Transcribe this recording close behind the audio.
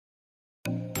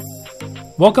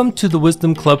Welcome to the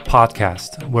Wisdom Club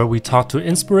podcast, where we talk to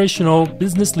inspirational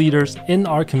business leaders in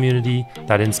our community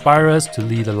that inspire us to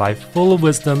lead a life full of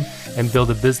wisdom and build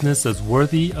a business as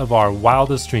worthy of our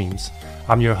wildest dreams.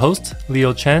 I'm your host,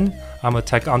 Leo Chen. I'm a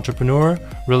tech entrepreneur,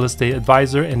 real estate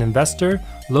advisor, and investor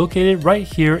located right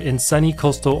here in sunny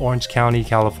coastal Orange County,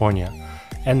 California.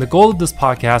 And the goal of this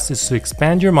podcast is to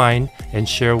expand your mind and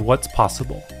share what's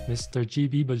possible. Mr.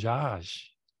 GB Bajaj.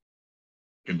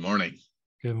 Good morning.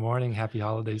 Good morning. Happy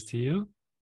holidays to you.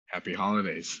 Happy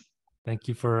holidays. Thank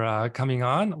you for coming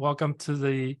on. Welcome to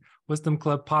the Wisdom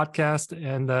Club podcast.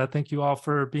 And thank you all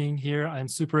for being here. I'm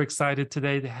super excited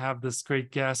today to have this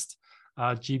great guest,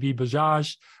 GB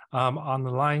Bajaj, on the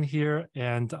line here.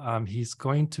 And he's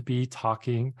going to be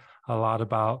talking a lot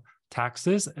about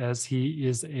taxes as he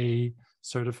is a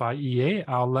certified EA.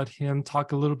 I'll let him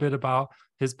talk a little bit about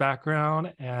his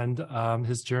background and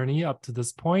his journey up to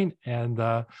this point. And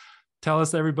tell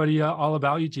us, everybody, all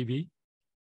about you, GB.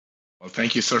 Well,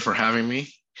 thank you, sir, for having me.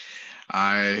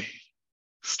 I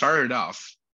started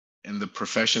off in the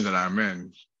profession that I'm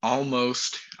in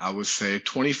almost, I would say,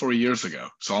 24 years ago.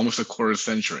 So almost a quarter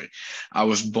century. I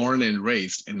was born and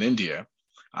raised in India.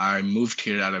 I moved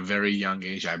here at a very young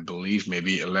age, I believe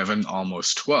maybe 11,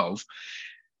 almost 12.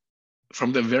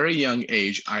 From the very young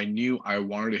age, I knew I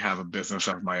wanted to have a business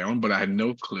of my own, but I had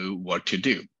no clue what to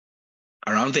do.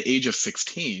 Around the age of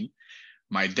 16,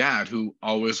 my dad, who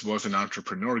always was an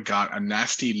entrepreneur, got a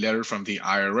nasty letter from the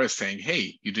IRS saying,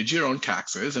 hey, you did your own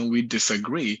taxes and we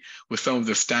disagree with some of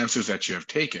the stances that you have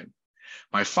taken.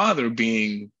 My father,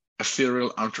 being a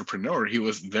serial entrepreneur, he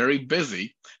was very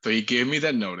busy. So he gave me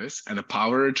that notice and a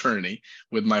power of attorney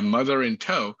with my mother in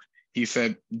tow. He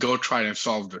said, go try and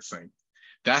solve this thing.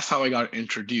 That's how I got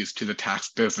introduced to the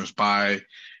tax business, by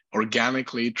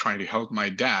organically trying to help my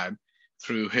dad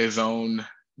through his own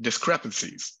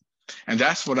discrepancies. And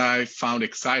that's what I found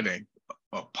exciting.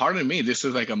 Oh, pardon me, this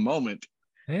is like a moment.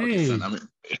 Hey. Okay, son,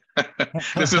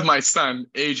 this is my son,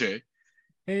 AJ.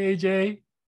 Hey, AJ.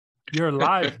 You're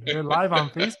live. You're live on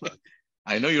Facebook.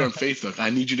 I know you're on Facebook.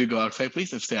 I need you to go outside,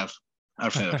 please, and stay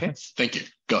outside, okay? Thank you.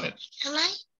 Go ahead. Am I?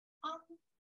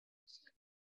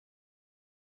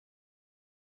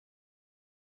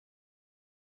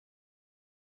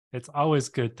 It's always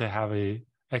good to have a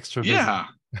extra Yeah,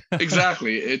 visit.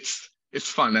 exactly. It's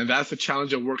fun. And that's the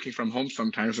challenge of working from home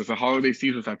sometimes. It's the holiday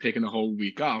season, I've taken a whole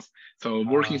week off. So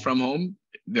working from home,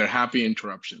 they're happy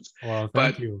interruptions. Well,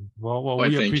 thank you. Well,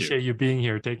 we appreciate you being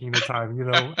here, taking the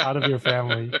time, out of your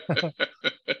family.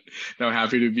 No,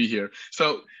 happy to be here.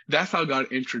 So that's how I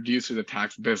got introduced to the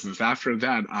tax business. After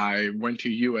that, I went to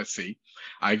USC.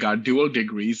 I got dual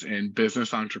degrees in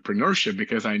business entrepreneurship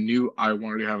because I knew I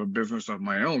wanted to have a business of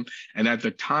my own. And at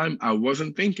the time, I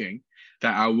wasn't thinking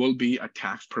that I will be a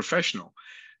tax professional.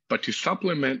 But to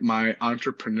supplement my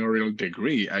entrepreneurial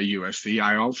degree at USC,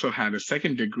 I also had a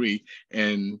second degree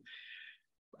in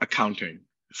accounting,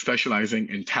 specializing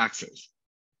in taxes.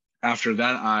 After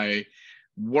that, I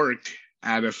worked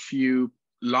at a few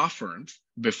law firms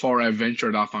before I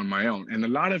ventured off on my own. And a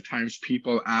lot of times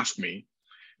people ask me,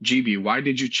 GB, why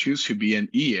did you choose to be an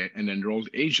EA, an enrolled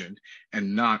agent,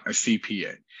 and not a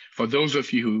CPA? For those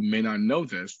of you who may not know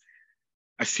this,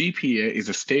 a CPA is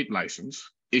a state license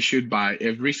issued by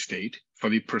every state for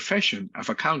the profession of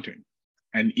accounting.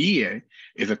 An EA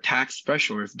is a tax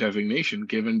specialist designation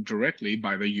given directly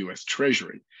by the US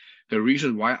Treasury. The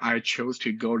reason why I chose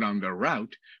to go down the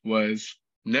route was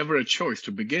never a choice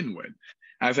to begin with.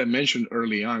 As I mentioned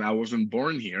early on, I wasn't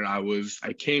born here.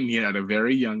 I came here at a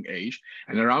very young age.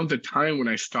 And around the time when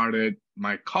I started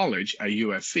my college at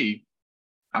USC,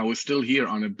 I was still here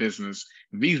on a business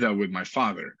visa with my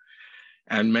father.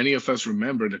 And many of us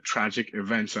remember the tragic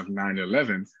events of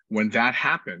 9/11. When that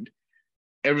happened,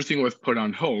 everything was put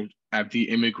on hold at the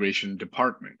immigration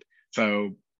department.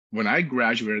 So when I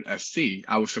graduated SC,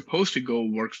 I was supposed to go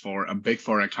work for a Big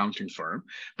Four accounting firm.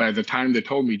 But at the time they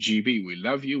told me, GB, we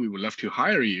love you, we would love to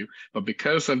hire you, but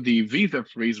because of the visa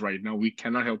freeze right now, we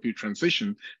cannot help you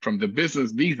transition from the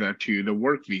business visa to the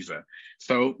work visa.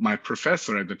 So my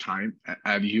professor at the time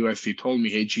at USC told me,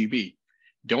 hey, GB,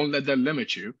 don't let that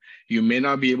limit you. You may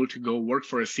not be able to go work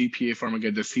for a CPA firm and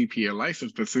get the CPA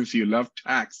license, but since you love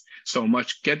tax so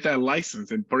much, get that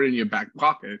license and put it in your back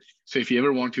pocket. So if you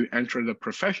ever want to enter the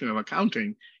profession of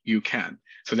accounting, you can.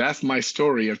 So that's my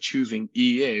story of choosing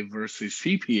EA versus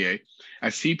CPA. A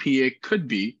CPA could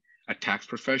be a tax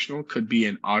professional, could be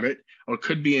an audit, or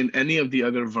could be in any of the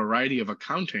other variety of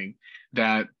accounting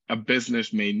that a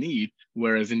business may need,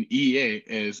 whereas an EA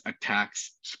is a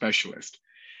tax specialist.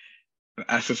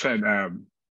 As I said,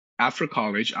 after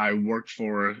college, I worked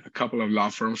for a couple of law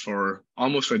firms for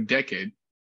almost a decade.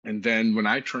 And then when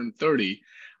I turned 30,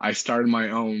 I started my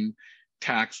own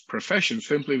tax profession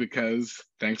simply because,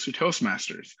 thanks to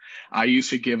Toastmasters, I used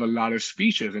to give a lot of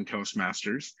speeches in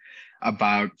Toastmasters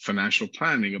about financial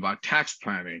planning, about tax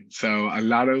planning. So a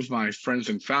lot of my friends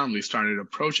and family started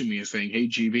approaching me and saying, hey,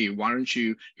 GB, why don't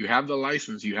you have the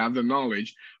license, you have the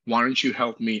knowledge, why don't you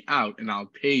help me out and I'll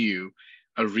pay you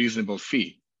a reasonable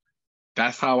fee?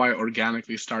 That's how I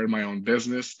organically started my own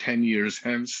business. 10 years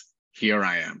hence, here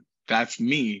I am. That's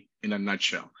me in a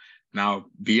nutshell. Now,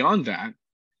 beyond that,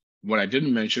 what I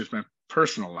didn't mention is my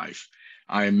personal life.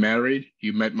 I am married.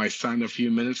 You met my son a few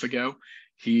minutes ago.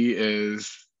 He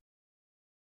is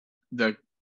the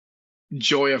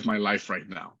joy of my life right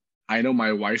now. I know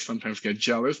my wife sometimes gets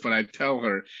jealous, but I tell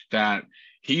her that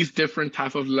he's different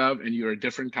type of love and you're a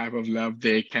different type of love.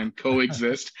 They can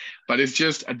coexist, but it's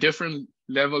just a different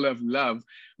level of love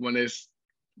when it's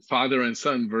father and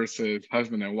son versus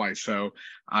husband and wife. So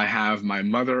I have my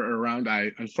mother around.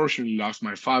 I unfortunately lost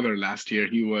my father last year.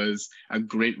 He was a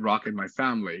great rock in my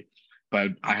family, but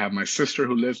I have my sister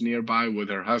who lives nearby with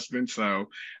her husband. So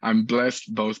I'm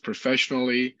blessed both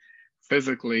professionally,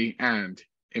 physically, and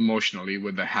emotionally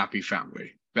with a happy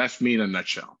family. That's me in a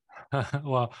nutshell.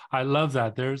 Well, I love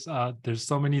that. There's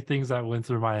so many things that went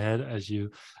through my head as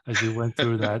you went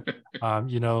through that.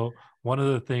 You know, one of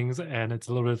the things, and it's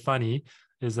a little bit funny,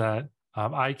 is that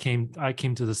I came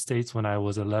to the States when I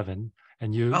was 11,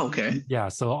 and you, Oh, okay. yeah,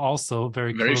 so also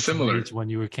very close Similar. age when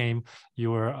you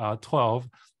were 12.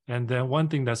 And then one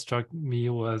thing that struck me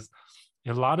was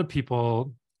a lot of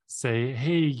people say,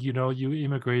 hey, you know, you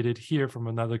immigrated here from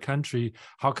another country,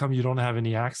 how come you don't have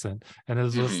any accent? And it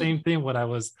was the same thing when I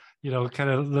was, you know, kind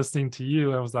of listening to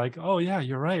you. I was like, oh yeah,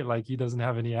 you're right, like he doesn't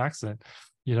have any accent,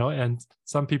 you know. And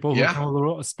some people who come a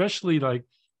little, especially like,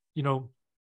 you know,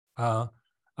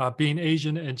 being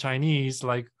Asian and Chinese,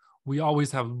 like we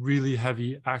always have really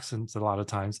heavy accents a lot of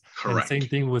times. Correct. And same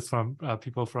thing with from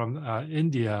people from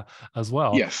India as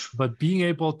well. Yes. But being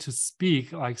able to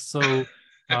speak like so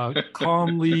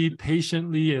calmly,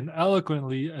 patiently, and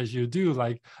eloquently as you do,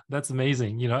 like that's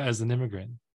amazing, you know, as an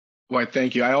immigrant. Why,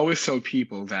 thank you. I always tell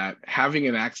people that having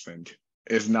an accent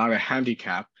is not a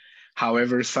handicap.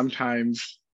 However,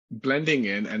 sometimes blending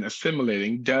in and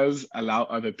assimilating does allow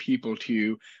other people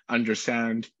to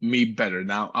understand me better.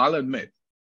 Now, I'll admit,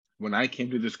 when I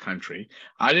came to this country,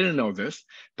 I didn't know this,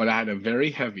 but I had a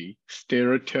very heavy,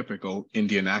 stereotypical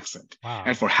Indian accent. Wow.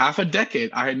 And for half a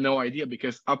decade, I had no idea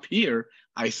because up here,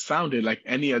 I sounded like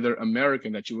any other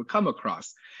American that you would come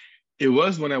across. It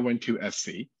was when I went to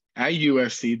SC. At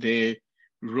USC, they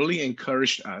really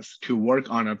encouraged us to work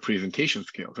on our presentation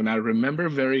skills. And I remember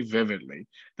very vividly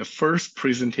the first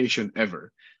presentation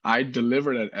ever I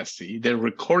delivered at SC. They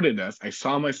recorded us. I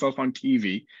saw myself on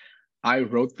TV. I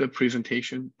wrote the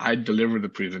presentation, I delivered the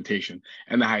presentation,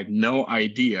 and I had no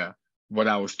idea what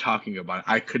I was talking about.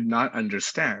 I could not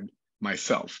understand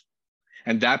myself.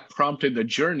 And that prompted the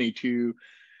journey to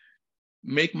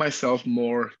make myself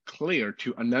more clear,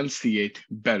 to enunciate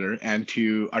better, and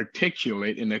to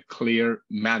articulate in a clear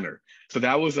manner. So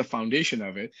that was the foundation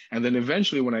of it. And then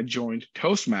eventually when I joined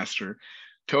Toastmasters,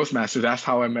 that's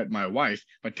how I met my wife,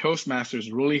 but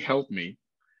Toastmasters really helped me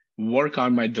work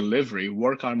on my delivery,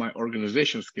 work on my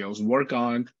organization skills, work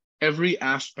on every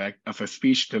aspect of a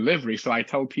speech delivery. So I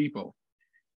tell people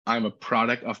I'm a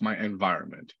product of my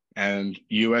environment. And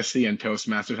USC and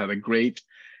Toastmasters had a great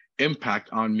impact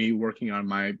on me working on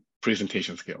my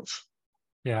presentation skills.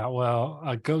 Yeah,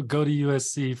 well, go to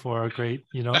USC for a great,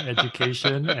 you know,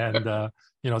 education, and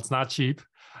you know, it's not cheap.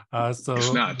 So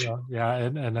It's not. yeah,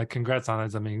 and congrats on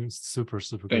it. I mean, super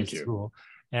great school.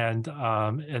 And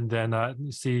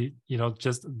then see, you know,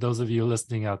 just those of you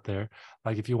listening out there,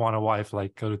 like if you want a wife,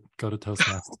 like go to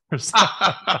Toastmasters.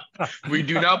 We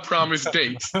do not promise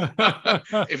dates.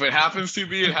 If it happens to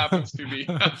be, it happens to be.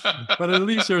 But at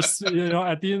least you know,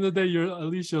 at the end of the day, at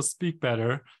least you'll speak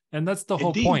better. And that's the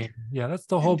whole point. Yeah, that's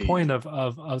the whole point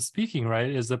of speaking, right?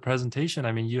 Is the presentation.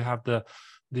 I mean, you have the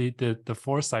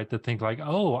foresight to think like,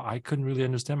 oh, I couldn't really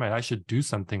understand I should do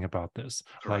something about this.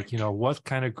 Correct. Like, you know, what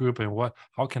kind of group and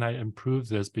how can I improve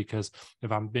this? Because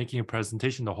if I'm making a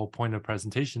presentation, the whole point of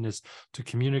presentation is to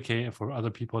communicate for other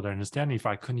people to understand. If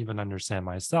I couldn't even understand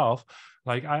myself,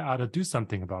 like I ought to do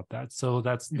something about that. So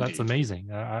that's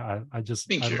amazing. I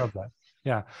love that.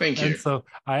 Yeah. Thank you. And so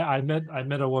I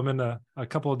met a woman a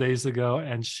couple of days ago,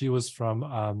 and she was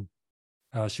from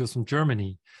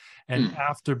Germany. And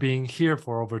after being here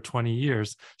for over 20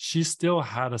 years, she still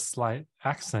had a slight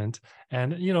accent.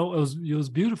 And, you know, it was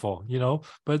beautiful, you know,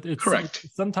 but Correct.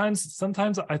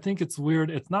 sometimes I think it's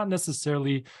weird. It's not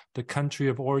necessarily the country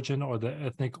of origin or the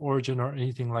ethnic origin or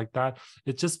anything like that.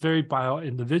 It's just very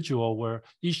bio-individual, where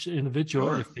each individual,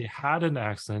 Sure. if they had an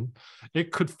accent,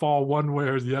 it could fall one way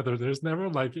or the other. There's never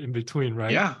like in between,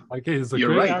 right? Yeah, Like, hey, it's a you're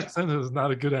great right. accent, it's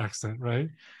not a good accent, right?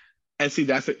 And see,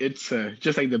 it's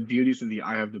just like the beauties in the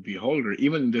eye of the beholder.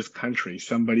 Even in this country,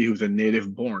 somebody who's a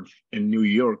native born in New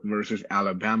York versus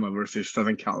Alabama versus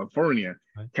Southern California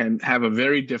Right. can have a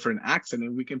very different accent,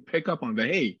 and we can pick up on the,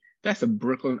 hey, that's a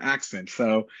Brooklyn accent.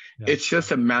 So Yeah. it's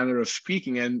just a matter of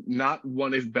speaking, and not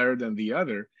one is better than the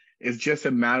other. It's just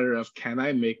a matter of, can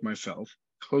I make myself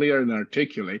clear and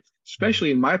articulate? Especially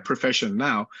in my profession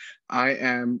now, I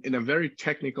am in a very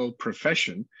technical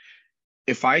profession.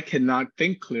 If I cannot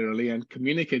think clearly and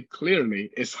communicate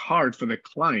clearly, it's hard for the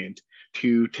client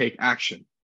to take action,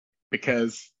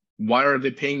 because why are they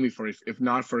paying me for it if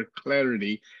not for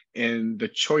clarity in the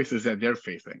choices that they're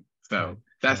facing? So Right.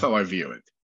 that's Right. how I view it.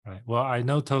 Right. Well, I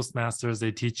know Toastmasters,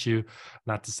 they teach you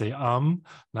not to say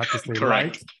not to say like,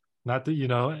 Correct. not to, you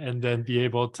know, and then be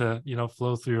able to, you know,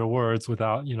 flow through your words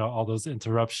without, you know, all those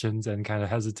interruptions and kind of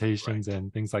hesitations Right.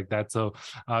 and things like that. So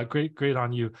great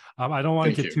on you. I don't want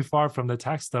to Thank get you. too far from the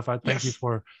tax stuff. I thank you Yes.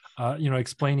 for, you know,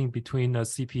 explaining between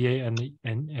CPA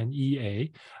and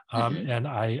EA. And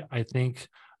I think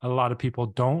a lot of people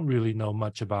don't really know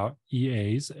much about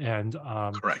EAs. And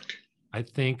Correct. I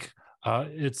think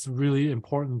it's really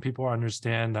important people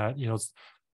understand that, you know,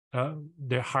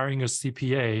 they're hiring a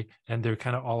CPA and they're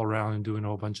kind of all around and doing a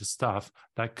whole bunch of stuff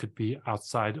that could be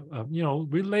outside of, you know,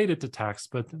 related to tax,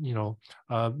 but, you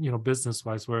know, business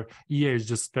wise, where EA is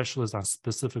just specialist on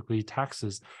specifically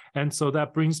taxes. And so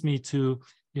that brings me to,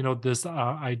 you know, this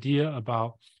idea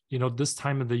about, you know, this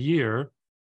time of the year,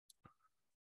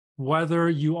 whether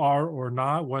you are or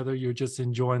not, whether you're just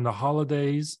enjoying the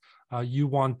holidays, you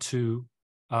want to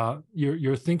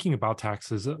you're thinking about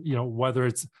taxes, you know, whether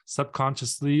it's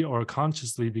subconsciously or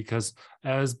consciously, because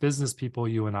as business people,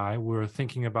 you and I, we're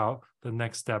thinking about the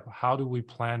next step. How do we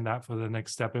plan that for the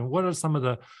next step? And what are some of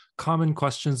the common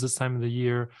questions this time of the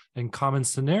year and common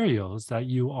scenarios that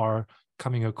you are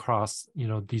coming across, you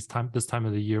know, this time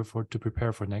of the year to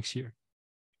prepare for next year?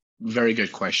 Very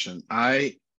good question.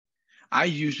 I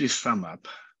usually sum up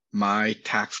my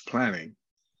tax planning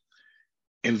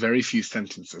in very few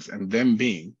sentences, and them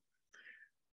being,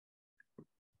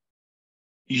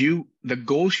 the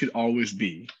goal should always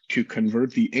be to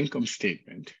convert the income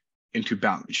statement into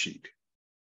balance sheet.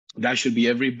 That should be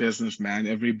every businessman,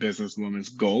 every businesswoman's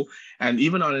goal. And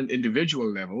even on an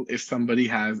individual level, if somebody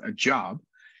has a job,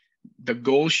 the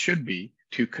goal should be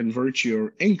to convert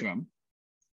your income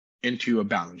into a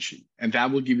balance sheet. And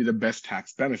that will give you the best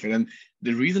tax benefit. And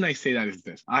the reason I say that is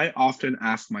this: I often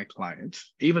ask my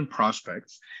clients, even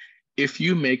prospects, if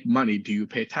you make money, do you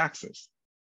pay taxes?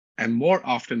 And more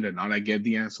often than not, I get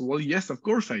the answer, well, yes, of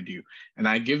course I do. And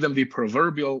I give them the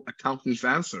proverbial accountant's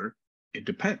answer: it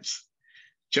depends.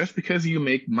 Just because you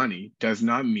make money does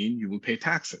not mean you will pay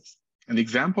taxes. An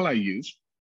example I use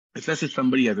is, let's say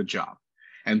somebody has a job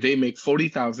and they make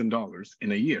 $40,000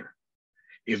 in a year.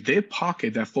 If they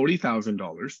pocket that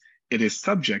 $40,000, it is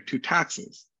subject to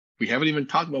taxes. We haven't even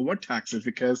talked about what taxes,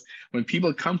 because when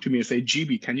people come to me and say,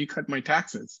 GB, can you cut my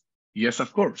taxes? Yes,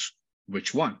 of course.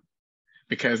 Which one?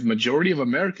 Because majority of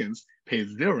Americans pay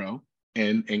zero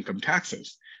in income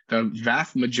taxes. The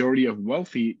vast majority of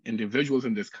wealthy individuals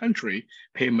in this country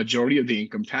pay majority of the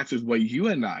income taxes. What you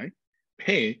and I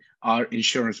pay are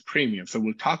insurance premiums. So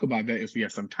we'll talk about that if we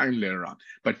have some time later on.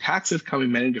 But taxes come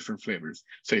in many different flavors.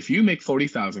 So if you make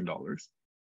 $40,000,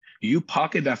 you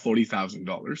pocket that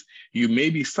 $40,000, you may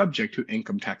be subject to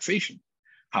income taxation.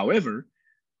 However,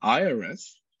 IRS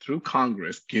through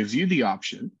Congress gives you the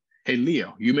option, hey,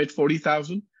 Leo, you made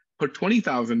 $40,000, put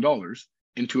 $20,000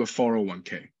 into a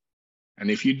 401k. And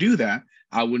if you do that,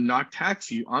 I will not tax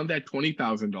you on that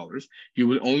 $20,000. You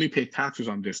will only pay taxes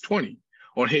on this 20.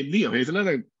 Or, hey, Leo, here's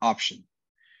another option.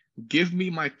 Give me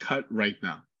my cut right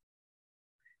now.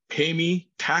 Pay me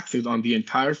taxes on the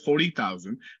entire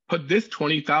 $40,000. Put this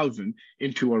 $20,000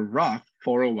 into a Roth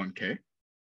 401k,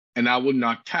 and I will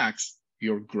not tax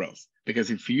your growth.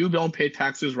 Because if you don't pay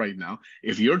taxes right now,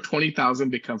 if your $20,000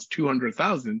 becomes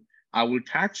 $200,000, I will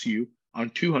tax you on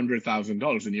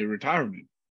 $200,000 in your retirement.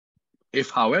 If,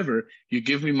 however, you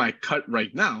give me my cut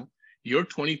right now, your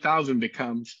 $20,000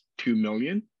 becomes 2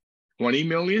 million, 20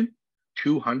 million,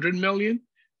 200 million,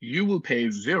 you will pay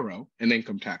zero in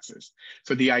income taxes.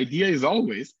 So the idea is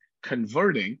always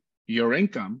converting your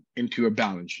income into a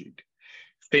balance sheet.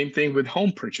 Same thing with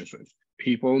home purchases.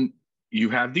 People, you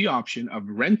have the option of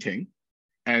renting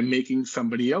and making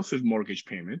somebody else's mortgage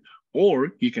payment,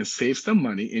 or you can save some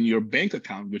money in your bank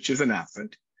account, which is an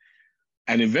asset,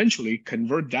 and eventually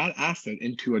convert that asset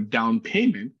into a down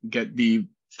payment, get the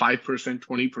 5%,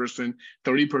 20%,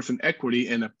 30% equity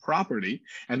in a property,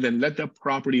 and then let the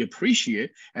property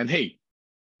appreciate. And hey,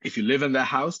 if you live in that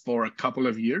house for a couple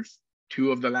of years,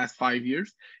 2 of the last 5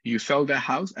 years, you sell that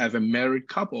house as a married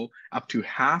couple, up to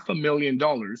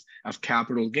 $500,000 of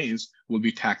capital gains will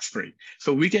be tax-free.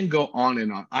 So we can go on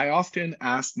and on. I often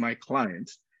ask my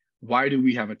clients, why do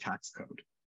we have a tax code?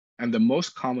 And the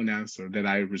most common answer that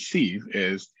I receive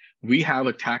is, we have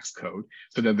a tax code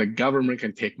so that the government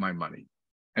can take my money.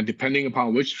 And depending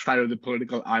upon which side of the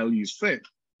political aisle you sit,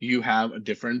 you have a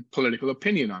different political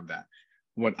opinion on that.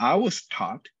 What I was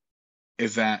taught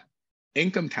is that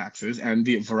income taxes and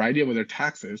the variety of other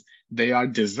taxes, they are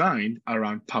designed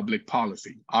around public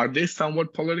policy. Are they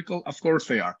somewhat political? Of course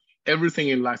they are. Everything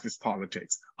in life is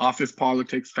politics. Office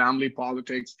politics, family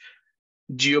politics,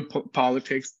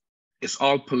 geopolitics, it's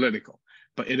all political,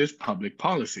 but it is public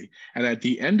policy. And at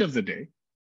the end of the day,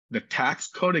 the tax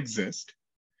code exists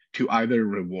to either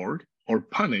reward or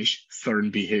punish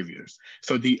certain behaviors.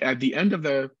 So at the end of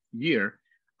the year,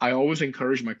 I always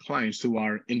encourage my clients who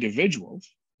are individuals,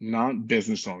 not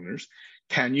business owners,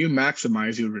 can you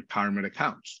maximize your retirement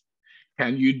accounts?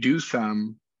 Can you do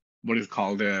some, what is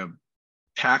called a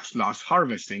tax loss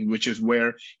harvesting, which is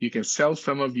where you can sell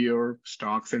some of your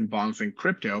stocks and bonds and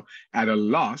crypto at a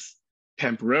loss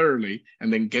temporarily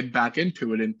and then get back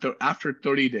into it after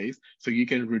 30 days so you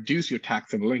can reduce your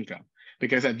taxable income.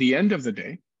 Because at the end of the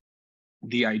day,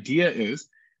 the idea is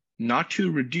not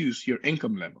to reduce your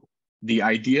income level. The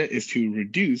idea is to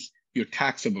reduce your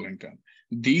taxable income.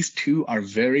 These two are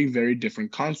very, very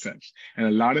different concepts. And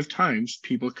a lot of times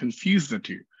people confuse the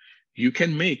two. You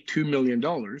can make $2 million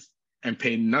and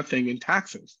pay nothing in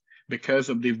taxes because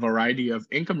of the variety of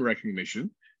income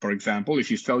recognition. For example, if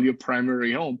you sell your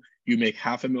primary home, you make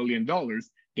 $500,000.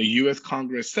 The US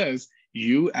Congress says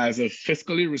you, as a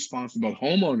fiscally responsible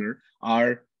homeowner,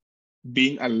 are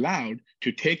being allowed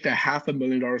to take the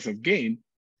 $500,000 of gain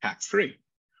tax-free.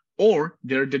 Or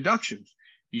there are deductions.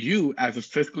 You, as a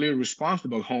fiscally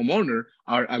responsible homeowner,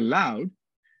 are allowed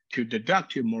to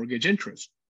deduct your mortgage interest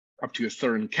up to a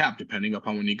certain cap, depending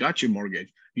upon when you got your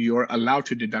mortgage. You're allowed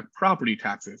to deduct property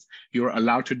taxes. You're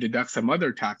allowed to deduct some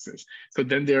other taxes. So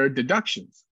then there are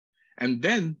deductions. And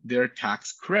then there are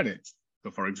tax credits.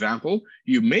 So for example,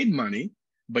 you made money,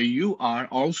 but you are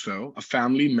also a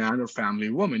family man or family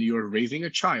woman. You're raising a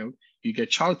child, you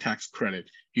get child tax credit.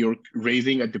 You're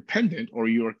raising a dependent or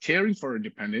you're caring for a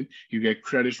dependent, you get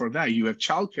credit for that. You have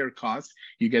childcare costs,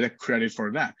 you get a credit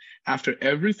for that. After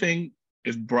everything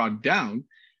is brought down,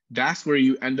 that's where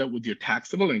you end up with your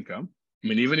taxable income. I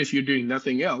mean, even if you're doing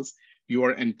nothing else, you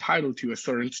are entitled to a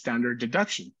certain standard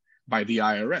deduction by the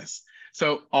IRS.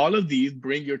 So all of these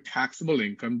bring your taxable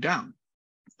income down.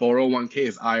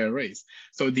 401ks, IRAs.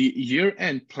 So the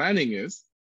year-end planning is,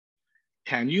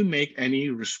 can you make any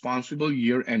responsible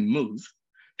year-end moves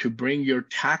to bring your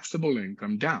taxable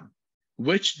income down,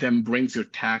 which then brings your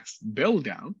tax bill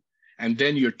down, and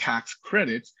then your tax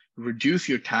credits reduce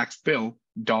your tax bill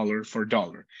dollar for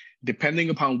dollar. Depending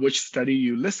upon which study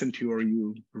you listen to or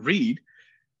you read,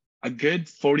 a good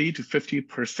 40 to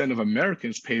 50% of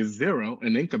Americans pay zero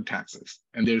in income taxes.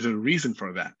 And there's a reason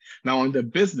for that. Now, on the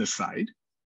business side,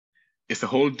 it's a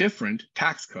whole different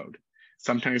tax code.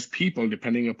 Sometimes people,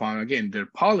 depending upon, again, their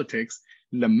politics,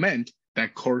 lament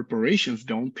that corporations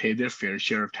don't pay their fair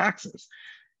share of taxes.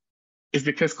 It's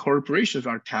because corporations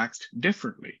are taxed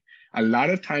differently. A lot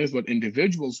of times what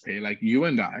individuals pay, like you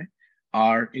and I,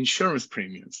 are insurance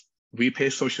premiums. We pay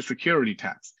Social Security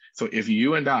tax. So if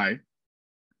you and I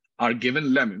are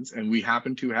given lemons and we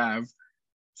happen to have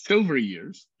silver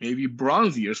years, maybe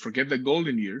bronze years, forget the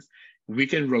golden years, we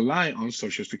can rely on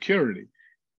Social Security.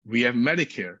 We have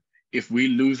Medicare. If we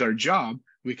lose our job,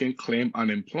 we can claim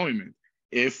unemployment.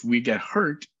 If we get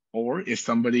hurt or if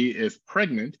somebody is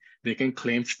pregnant, they can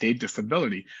claim state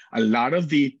disability. A lot of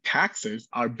the taxes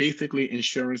are basically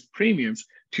insurance premiums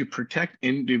to protect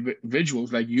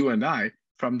individuals like you and I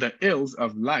from the ills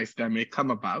of life that may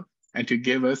come about and to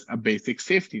give us a basic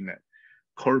safety net.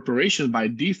 Corporations by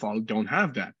default don't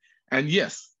have that. And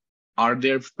yes, are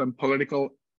there some political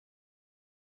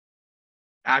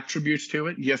attributes to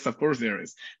it? Yes, of course there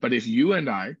is. But if you and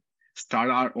I start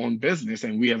our own business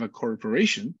and we have a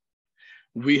corporation,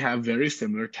 we have very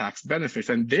similar tax benefits.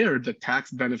 And there, the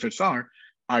tax benefits are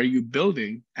you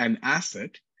building an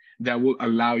asset that will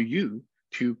allow you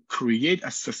to create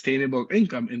a sustainable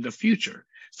income in the future?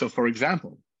 So for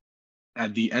example,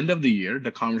 At the end of the year,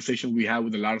 the conversation we have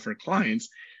with a lot of our clients,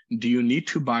 do you need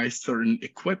to buy certain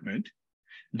equipment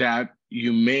that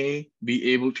you may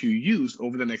be able to use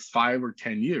over the next 5 or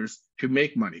 10 years to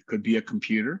make money? Could be a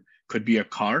computer, could be a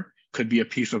car, could be a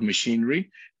piece of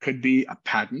machinery, could be a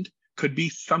patent, could be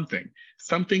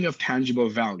something of tangible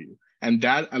value. And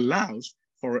that allows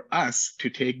for us to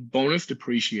take bonus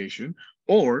depreciation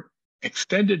or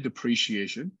extended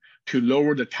depreciation to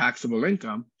lower the taxable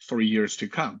income for years to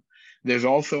come. There's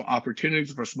also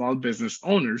opportunities for small business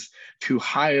owners to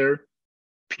hire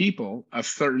people of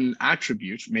certain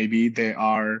attributes. Maybe they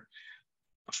are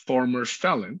a former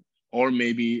felon, or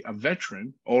maybe a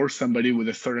veteran, or somebody with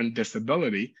a certain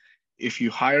disability. If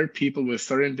you hire people with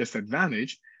certain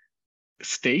disadvantage,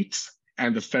 states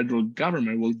and the federal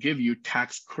government will give you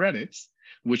tax credits,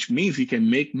 which means you can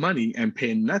make money and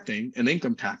pay nothing in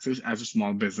income taxes as a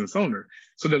small business owner.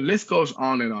 So the list goes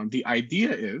on and on. The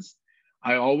idea is,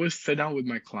 I always sit down with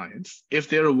my clients if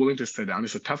they're willing to sit down.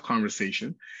 It's a tough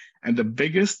conversation. And the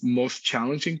biggest, most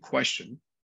challenging question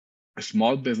a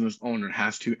small business owner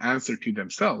has to answer to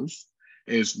themselves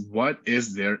is, what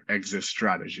is their exit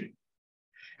strategy?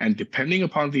 And depending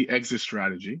upon the exit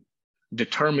strategy,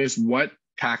 determines what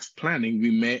tax planning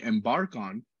we may embark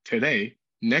on today,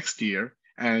 next year,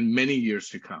 and many years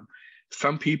to come.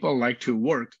 Some people like to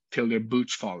work till their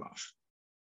boots fall off.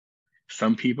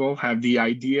 Some people have the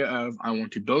idea of, I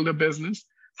want to build a business,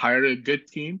 hire a good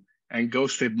team, and go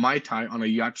sip Mai Tai on a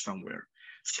yacht somewhere.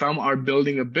 Some are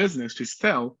building a business to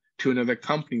sell to another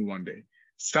company one day.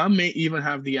 Some may even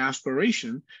have the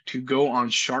aspiration to go on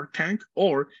Shark Tank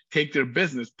or take their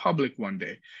business public one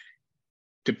day.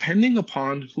 Depending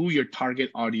upon who your target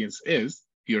audience is,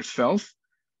 yourself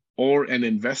or an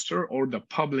investor or the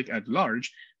public at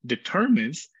large,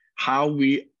 determines how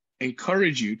we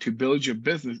encourage you to build your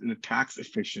business in a tax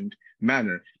efficient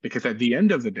manner. Because at the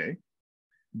end of the day,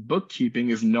 bookkeeping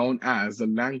is known as the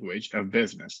language of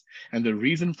business. And the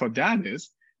reason for that is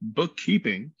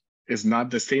bookkeeping is not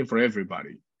the same for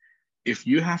everybody. If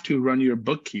you have to run your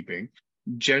bookkeeping,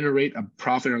 generate a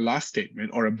profit and loss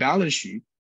statement or a balance sheet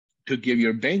to give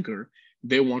your banker,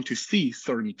 they want to see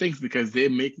certain things because they're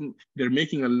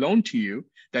making a loan to you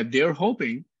that they're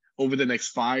hoping over the next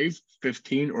 5,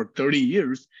 15, or 30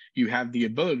 years, you have the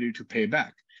ability to pay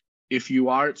back. If you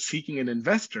are seeking an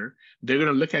investor, they're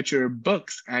going to look at your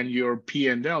books and your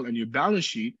P&L and your balance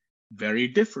sheet very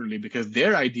differently, because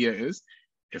their idea is,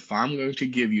 if I'm going to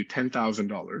give you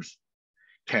 $10,000,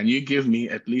 can you give me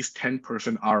at least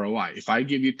 10% ROI? If I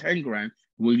give you 10 grand,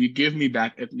 will you give me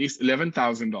back at least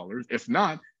 $11,000? If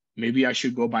not, maybe I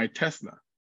should go buy Tesla.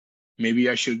 Maybe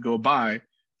I should go buy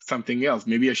something else.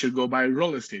 Maybe I should go buy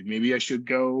real estate. Maybe I should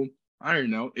go, I don't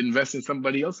know, invest in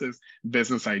somebody else's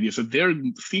business idea. So they're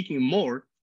seeking more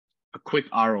a quick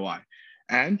ROI.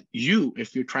 And you,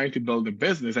 if you're trying to build a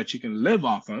business that you can live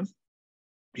off of,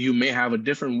 you may have a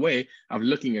different way of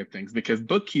looking at things, because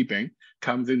bookkeeping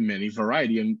comes in many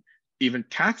variety, and even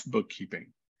tax bookkeeping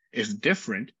is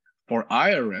different for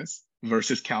IRS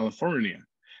versus California.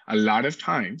 A lot of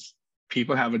times,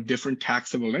 people have a different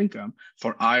taxable income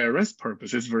for IRS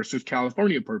purposes versus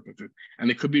California purposes, and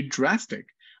it could be drastic.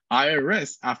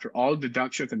 IRS, after all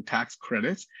deductions and tax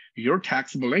credits, your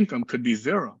taxable income could be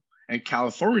zero, and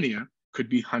California could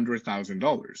be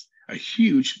 $100,000, a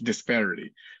huge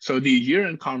disparity. So the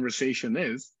year-end conversation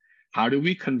is, how do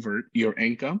we convert your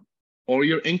income or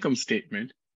your income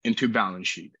statement into balance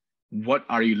sheet? What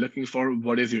are you looking for?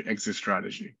 What is your exit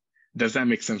strategy? Does that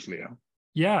make sense, Leo?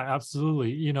 Yeah,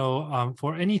 absolutely.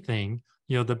 For anything,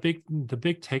 the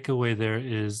big takeaway there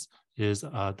is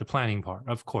the planning part,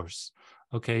 of course.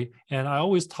 Okay, and I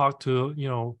always talk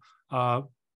to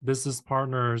business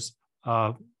partners,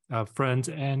 friends,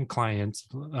 and clients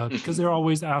because they're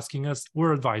always asking us.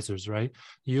 We're advisors, right?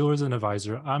 You as an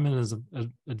advisor, I'm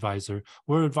an advisor.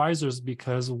 We're advisors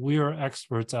because we are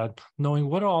experts at knowing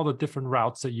what are all the different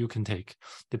routes that you can take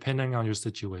depending on your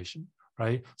situation.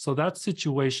 Right. So that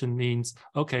situation means,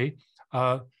 okay,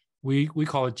 we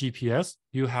call it GPS.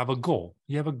 You have a goal.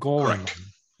 You have a goal in mind.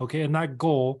 Okay. And that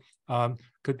goal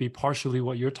could be partially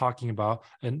what you're talking about,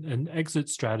 an exit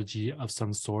strategy of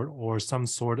some sort, or some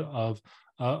sort of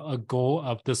a goal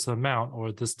of this amount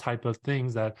or this type of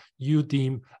things that you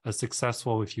deem as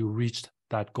successful if you reached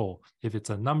that goal. If it's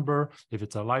a number, if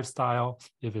it's a lifestyle,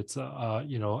 if it's a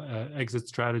exit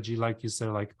strategy, like you said,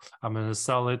 like I'm going to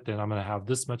sell it, then I'm going to have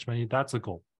this much money. That's a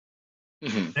goal.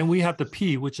 Mm-hmm. And we have the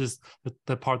P, which is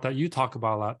the part that you talk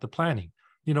about a lot, the planning.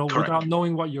 Without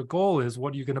knowing what your goal is,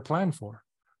 what are you going to plan for,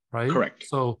 right? Correct.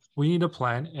 So we need a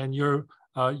plan, and you're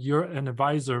an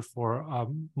advisor for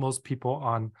most people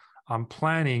on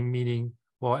planning, meaning,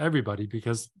 well, everybody,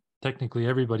 because technically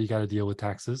everybody got to deal with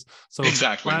taxes. So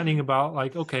Exactly. planning about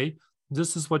like, okay,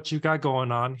 this is what you got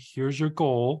going on. Here's your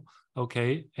goal.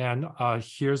 Okay. And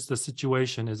here's the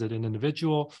situation. Is it an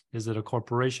individual? Is it a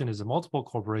corporation? Is it multiple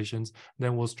corporations?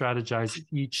 Then we'll strategize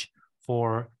each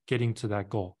for getting to that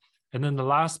goal. And then the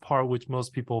last part, which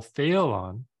most people fail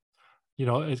on,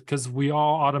 because we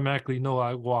all automatically know,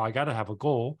 well, I got to have a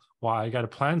goal. Well, I got to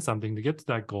plan something to get to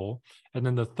that goal. And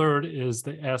then the third is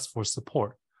the S for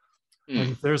support.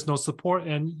 And if there's no support,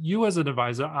 and you as an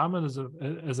advisor, I'm as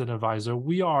an advisor,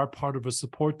 we are part of a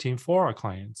support team for our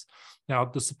clients. Now,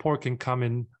 the support can come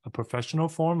in a professional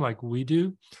form like we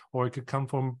do, or it could come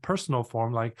from personal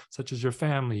form, like such as your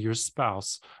family, your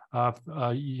spouse,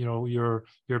 your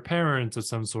parents of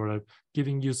some sort of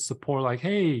giving you support like,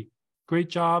 hey, great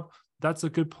job. That's a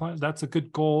good plan. That's a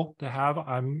good goal to have.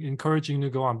 I'm encouraging you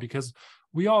to go on, because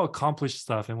we all accomplish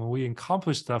stuff. And when we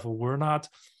accomplish stuff, we're not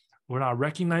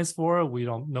recognized for it.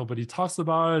 Nobody talks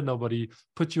about it. Nobody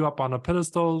puts you up on a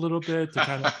pedestal a little bit to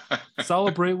kind of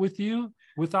celebrate with you.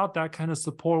 Without that kind of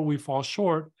support, we fall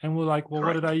short, and we're like, well,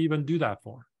 Correct. what did I even do that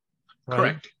for? Right.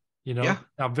 Correct.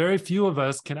 Now very few of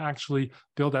us can actually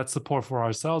build that support for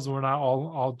ourselves. We're not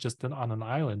all just on an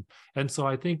island. And so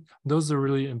I think those are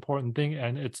really important thing.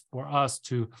 And it's for us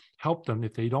to help them,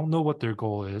 if they don't know what their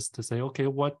goal is, to say, okay,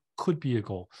 what could be a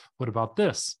goal? What about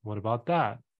this? What about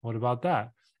that? What about that?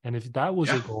 And if that was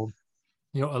your goal,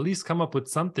 at least come up with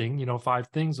something, 5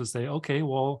 things to say, okay,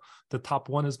 well, the top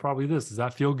one is probably this. Does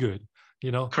that feel good?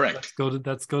 Correct.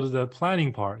 Let's go to the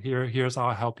planning part. Here's how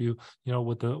I help you,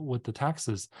 with the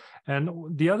taxes.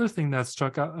 And the other thing that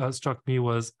struck me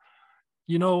was,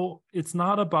 it's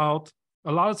not about,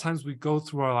 a lot of times we go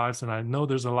through our lives, and I know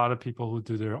there's a lot of people who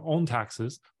do their own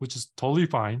taxes, which is totally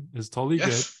fine, is totally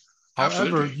good.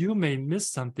 However, you may miss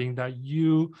something that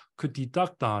you could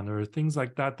deduct on, or things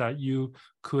like that you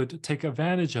could take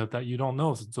advantage of that you don't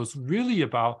know. So it's really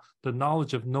about the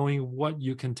knowledge of knowing what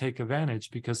you can take advantage,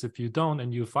 because if you don't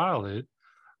and you file it,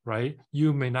 right,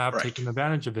 you may not have taken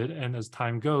advantage of it. And as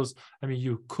time goes,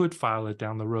 you could file it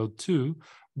down the road too.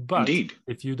 But Indeed,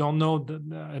 if you don't know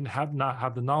and not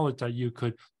have the knowledge that you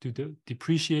could do the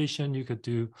depreciation, you could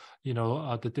do,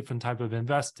 the different type of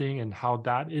investing and how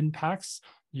that impacts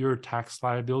your tax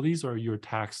liabilities or your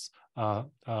tax,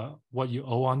 what you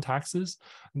owe on taxes,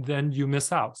 then you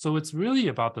miss out. So it's really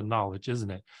about the knowledge, isn't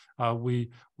it? We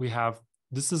have,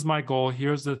 this is my goal.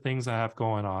 Here's the things I have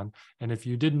going on. And if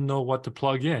you didn't know what to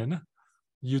plug in,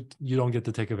 you don't get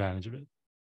to take advantage of it.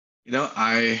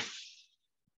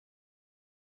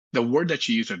 The word that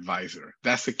you use, advisor,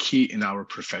 that's the key in our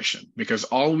profession, because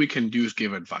all we can do is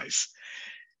give advice.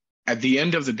 At the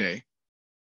end of the day,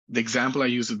 the example I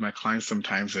use with my clients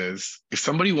sometimes is, if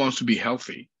somebody wants to be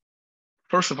healthy,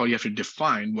 first of all, you have to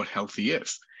define what healthy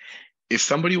is. If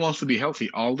somebody wants to be healthy,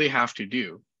 all they have to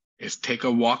do is take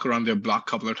a walk around their block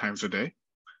a couple of times a day,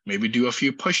 maybe do a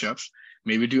few push-ups,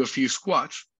 maybe do a few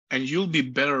squats, and you'll be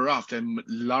better off than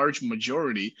large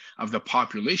majority of the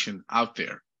population out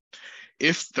there.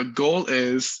 If the goal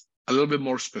is a little bit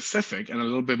more specific and a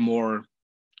little bit more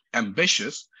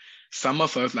ambitious, some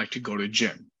of us like to go to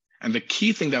gym. And the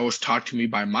key thing that was taught to me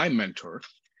by my mentor,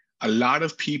 a lot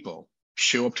of people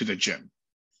show up to the gym,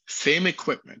 same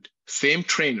equipment, same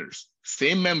trainers,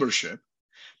 same membership,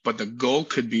 but the goal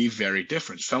could be very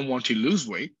different. Some want to lose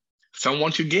weight, some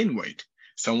want to gain weight,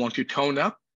 some want to tone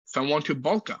up, some want to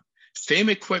bulk up. Same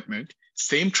equipment,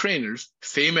 same trainers,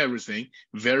 same everything,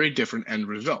 very different end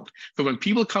result. So when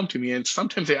people come to me and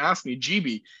sometimes they ask me,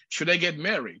 GB, should I get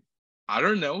married? I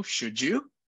don't know, should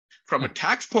you? From a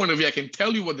tax point of view, I can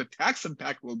tell you what the tax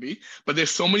impact will be, but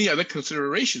there's so many other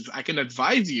considerations. I can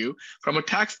advise you from a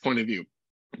tax point of view.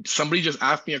 Somebody just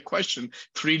asked me a question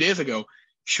 3 days ago,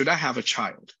 should I have a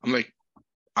child? I'm like,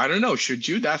 I don't know, should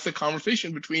you? That's the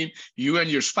conversation between you and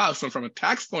your spouse. And from a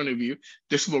tax point of view,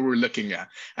 this is what we're looking at.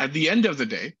 At the end of the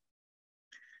day,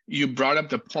 you brought up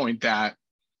the point that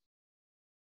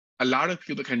a lot of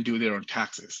people can do their own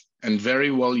taxes. And very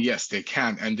well, yes, they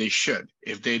can and they should.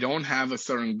 If they don't have a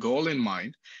certain goal in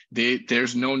mind,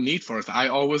 there's no need for it. I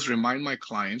always remind my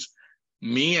clients,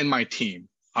 me and my team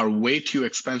are way too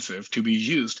expensive to be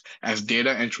used as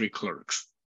data entry clerks.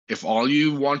 If all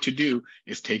you want to do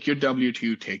is take your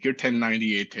W-2, take your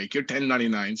 1098, take your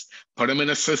 1099s, put them in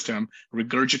a system,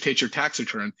 regurgitate your tax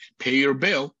return, pay your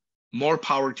bill, more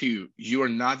power to you. You are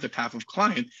not the type of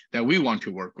client that we want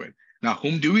to work with. Now,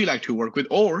 whom do we like to work with,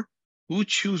 or who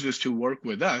chooses to work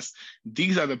with us?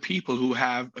 These are the people who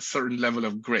have a certain level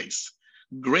of grace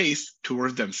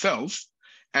towards themselves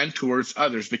and towards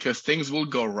others, because things will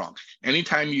go wrong.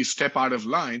 Anytime you step out of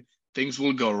line, things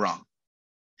will go wrong.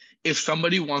 If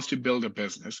somebody wants to build a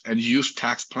business and use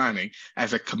tax planning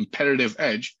as a competitive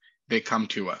edge, they come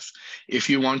to us. If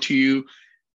you want to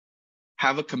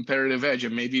have a competitive edge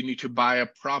and maybe you need to buy a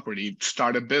property,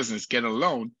 start a business, get a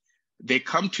loan, they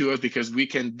come to us because we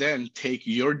can then take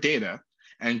your data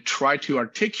and try to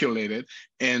articulate it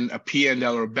in a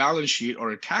P&L or balance sheet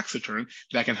or a tax return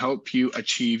that can help you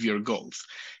achieve your goals.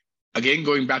 Again,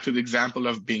 going back to the example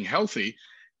of being healthy,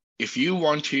 if you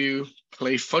want to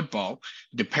play football,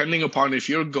 depending upon if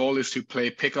your goal is to play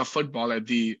pickup football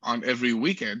on every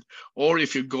weekend, or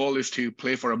if your goal is to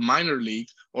play for a minor league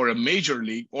or a major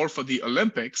league or for the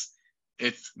Olympics,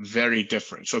 it's very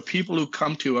different. So people who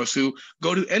come to us, who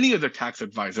go to any other tax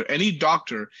advisor, any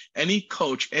doctor, any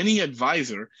coach, any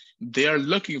advisor, they are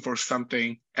looking for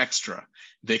something extra.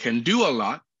 They can do a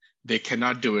lot, they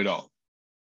cannot do it all.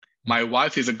 My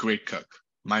wife is a great cook.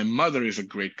 My mother is a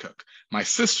great cook. My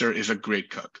sister is a great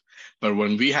cook. But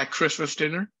when we had Christmas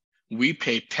dinner, we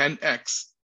paid 10x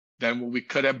than what we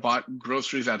could have bought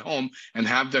groceries at home and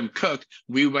have them cook.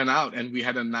 We went out and we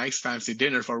had a nice fancy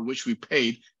dinner for which we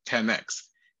paid 10x.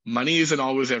 Money isn't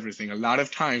always everything. A lot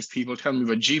of times people tell me,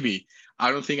 but GB, I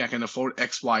don't think I can afford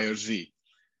X, Y, or Z.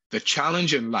 The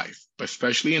challenge in life, but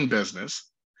especially in business,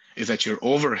 is that your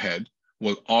overhead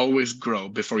will always grow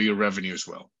before your revenues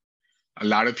will. A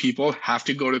lot of people have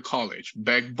to go to college,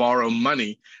 beg, borrow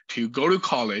money to go to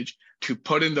college, to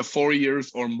put in the 4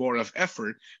 years or more of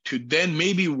effort to then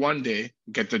maybe one day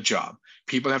get the job.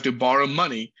 People have to borrow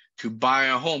money to buy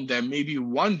a home that maybe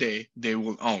one day they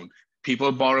will own.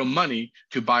 People borrow money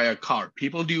to buy a car.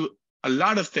 People do a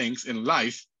lot of things in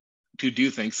life to do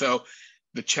things. So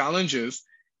the challenge is,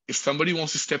 if somebody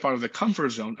wants to step out of the comfort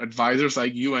zone, advisors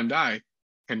like you and I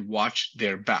can watch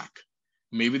their back.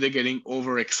 Maybe they're getting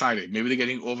overexcited. Maybe they're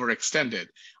getting overextended.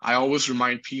 I always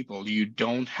remind people, you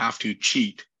don't have to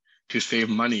cheat to save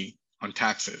money on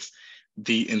taxes.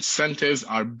 The incentives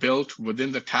are built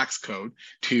within the tax code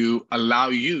to allow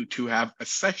you to have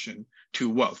accession to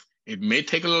wealth. It may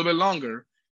take a little bit longer,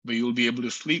 but you'll be able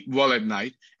to sleep well at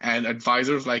night. And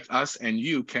advisors like us and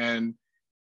you can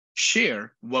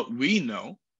share what we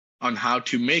know on how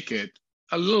to make it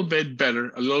a little bit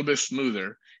better, a little bit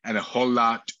smoother, and a whole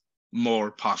lot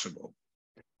more possible.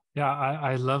 Yeah,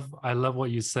 I love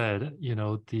what you said. You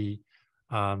know,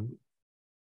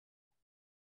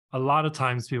 a lot of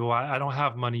times people, I don't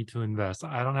have money to invest.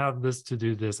 I don't have this to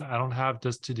do this. I don't have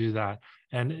this to do that.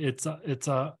 And it's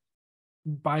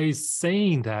by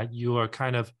saying that, you are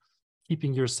kind of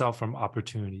keeping yourself from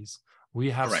opportunities. We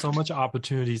have Correct. so much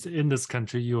opportunities in this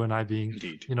country, you and I being,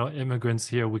 Indeed. Immigrants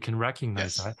here, we can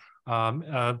recognize Yes. that.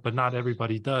 But not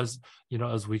everybody does,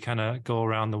 as we kind of go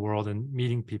around the world and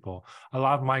meeting people. A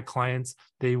lot of my clients,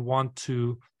 they want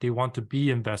to be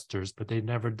investors, but they've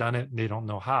never done it and they don't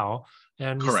know how.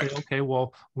 And we Correct. say, okay,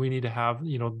 well, we need to have,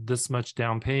 this much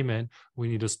down payment. We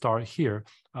need to start here.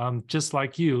 Just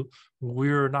like you,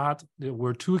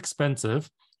 we're too expensive,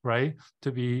 right?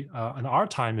 To be, and our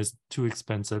time is too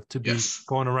expensive to be Yes.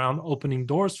 going around opening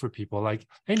doors for people. Like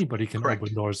anybody can Correct.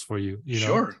 open doors for you,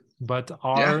 Sure. But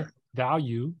our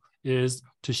value is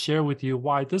to share with you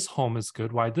why this home is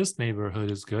good, why this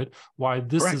neighborhood is good, why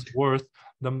this Correct. is worth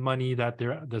the money that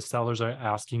the sellers are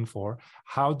asking for.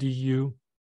 How do you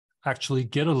actually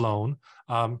get a loan?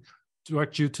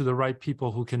 Direct you to the right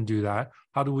people who can do that.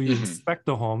 How do we inspect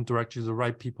the home? Direct you to the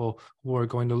right people who are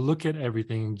going to look at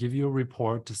everything and give you a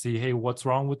report to see, hey, what's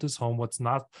wrong with this home? What's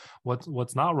not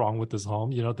wrong with this home?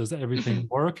 Does everything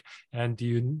work? And do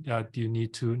you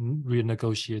need to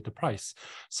renegotiate the price?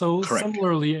 So Correct.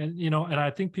 Similarly, and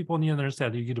I think people need to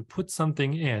understand that you get to put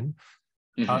something in.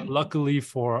 Luckily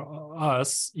for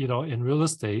us, in real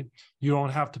estate, you don't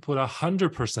have to put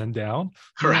 100% down.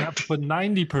 You don't have to put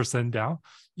 90% down.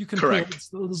 You can put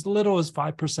as little as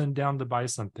 5% down to buy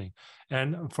something.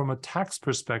 And from a tax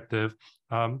perspective,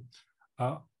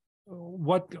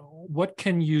 what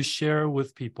can you share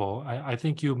with people? I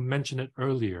think you mentioned it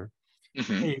earlier.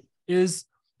 Hey, this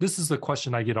is the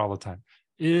question I get all the time.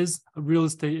 Is a real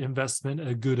estate investment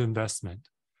a good investment?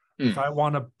 If I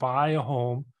want to buy a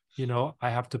home, I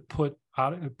have to put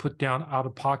down out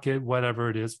of pocket, whatever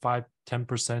it is, 5,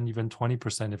 10%, even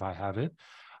 20% if I have it.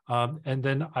 And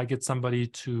then I get somebody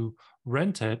to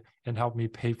rent it and help me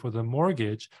pay for the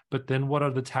mortgage. But then what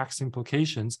are the tax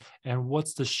implications? And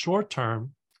what's the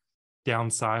short-term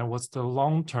downside? What's the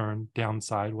long-term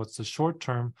downside? What's the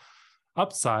short-term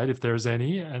upside, if there's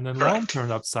any? And then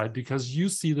long-term upside, because you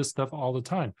see this stuff all the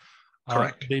time.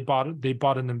 They bought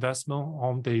an investment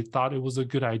home. They thought it was a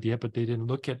good idea, but they didn't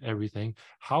look at everything.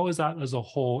 How is that as a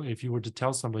whole, if you were to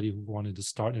tell somebody who wanted to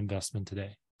start investment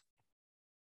today?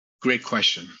 Great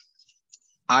question.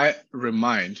 I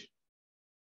remind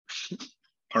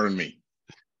Pardon me.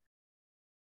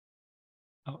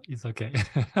 Oh, it's okay.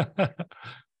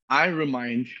 I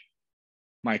remind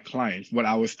my clients what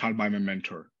I was taught by my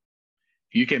mentor.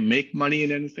 You can make money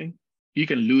in anything. You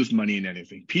can lose money in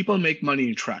anything. People make money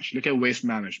in trash. Look at waste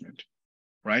management,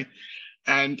 right?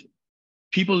 And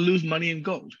people lose money in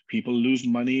gold. People lose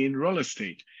money in real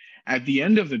estate. At the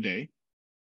end of the day,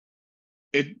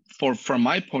 from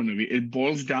my point of view, it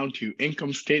boils down to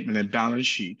income statement and balance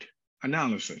sheet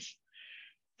analysis.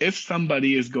 If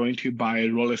somebody is going to buy a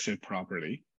real estate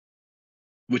property,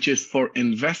 which is for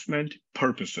investment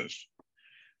purposes,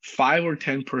 5 or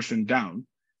 10% down,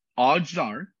 odds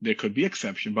are, there could be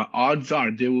exception, but odds are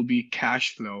they will be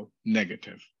cash flow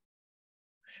negative.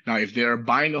 Now, if they're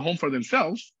buying a home for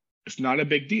themselves, it's not a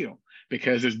big deal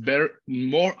because it's better,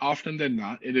 more often than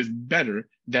not, it is better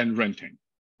than renting,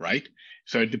 right?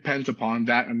 So it depends upon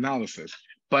that analysis.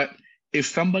 But if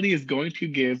somebody is going to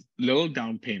give little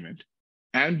down payment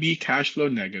and be cash flow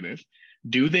negative,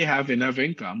 do they have enough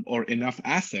income or enough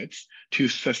assets to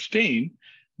sustain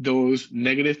those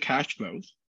negative cash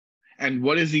flows? And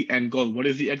what is the end goal? What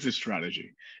is the exit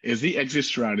strategy? Is the exit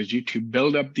strategy to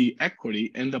build up the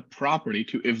equity in the property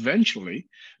to eventually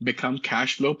become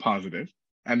cash flow positive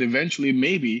and eventually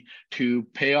maybe to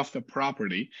pay off the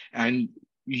property and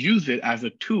use it as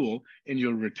a tool in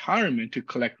your retirement to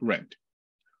collect rent?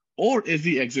 Or is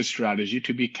the exit strategy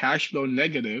to be cash flow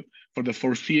negative for the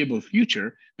foreseeable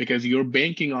future because you're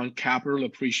banking on capital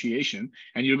appreciation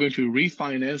and you're going to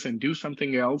refinance and do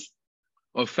something else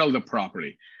or sell the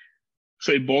property?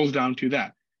 So it boils down to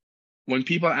that. When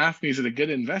people ask me, is it a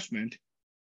good investment?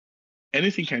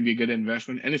 Anything can be a good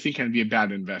investment. Anything can be a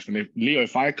bad investment.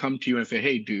 If I come to you and say,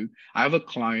 hey, dude, I have a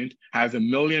client, has $1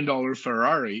 million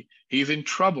Ferrari. He's in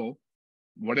trouble,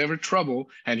 whatever trouble,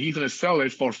 and he's going to sell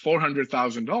it for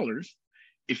 $400,000.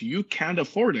 If you can't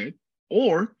afford it,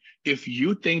 or if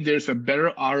you think there's a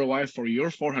better ROI for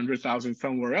your $400,000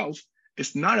 somewhere else,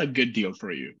 it's not a good deal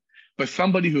for you. But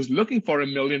somebody who's looking for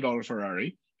 $1 million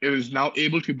Ferrari is now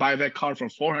able to buy that car for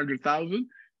 $400,000,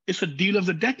 it's a deal of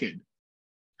the decade.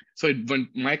 So when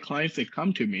my clients, they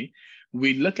come to me,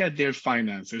 we look at their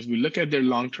finances, we look at their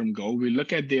long-term goal, we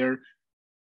look at their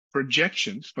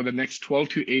projections for the next 12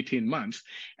 to 18 months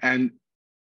and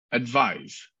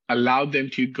advise, allow them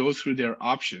to go through their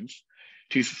options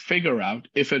to figure out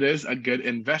if it is a good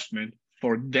investment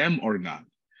for them or not.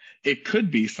 It could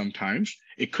be sometimes,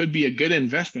 it could be a good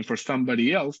investment for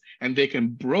somebody else, and they can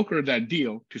broker that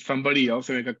deal to somebody else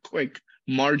and make a quick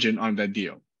margin on that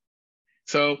deal.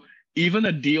 So even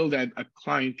a deal that a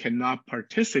client cannot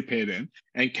participate in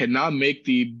and cannot make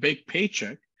the big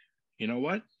paycheck, you know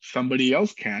what? Somebody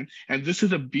else can. And this is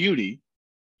the beauty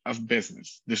of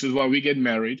business. This is why we get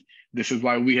married. This is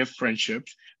why we have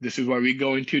friendships. This is why we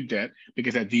go into debt,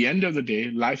 because at the end of the day,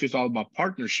 life is all about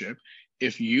partnership.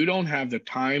 If you don't have the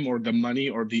time or the money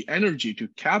or the energy to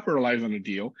capitalize on a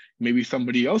deal, maybe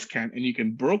somebody else can, and you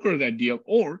can broker that deal,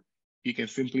 or you can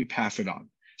simply pass it on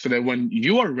so that when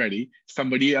you are ready,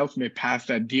 somebody else may pass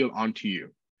that deal on to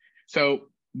you. So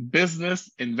business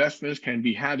investments can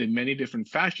be had in many different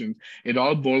fashions. It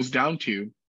all boils down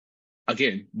to,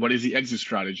 again, what is the exit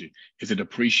strategy? Is it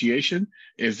appreciation?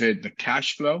 Is it the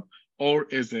cash flow? Or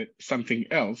is it something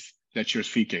else that you're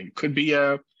seeking? Could be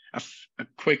a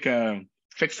quick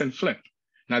fix and flip.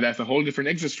 Now that's a whole different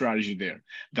exit strategy there,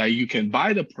 that you can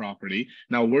buy the property.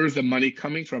 Now, where's the money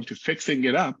coming from to fixing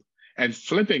it up and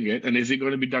flipping it? And is it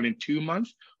going to be done in 2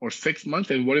 months or 6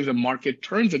 months? And what if the market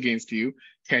turns against you?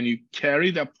 Can you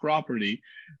carry that property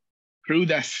through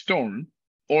that storm,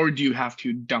 or do you have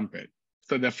to dump it?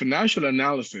 So the financial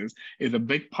analysis is a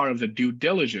big part of the due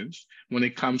diligence when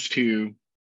it comes to,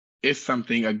 is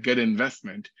something a good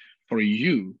investment for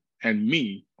you and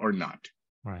me or not?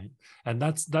 Right. And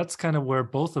that's kind of where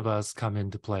both of us come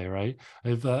into play, right?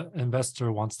 If an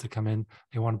investor wants to come in,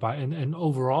 they want to buy, and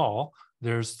overall,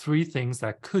 there's 3 things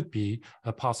that could be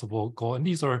a possible goal. And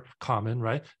these are common,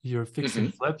 right? You're fix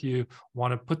and flip, you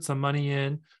want to put some money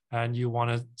in and you want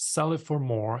to sell it for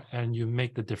more and you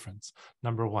make the difference.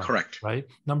 Number 1. Correct. Right.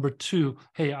 Number 2,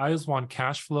 hey, I just want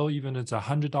cash flow, even if it's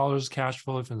 $100 cash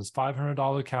flow, if it's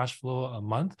 $500 cash flow a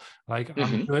month, like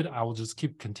I'm good. I will just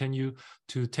continue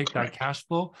to take that cash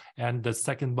flow. And the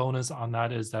second bonus on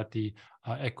that is that the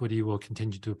equity will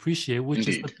continue to appreciate, which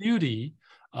is the beauty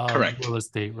of real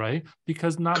estate, right?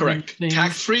 Because not many things,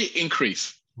 tax-free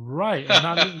increase. Right, and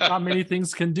not many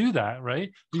things can do that,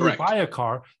 right? You Correct. buy a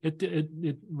car,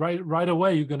 it right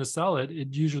away you're going to sell it.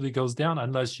 It usually goes down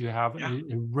unless you have Yeah,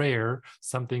 a rare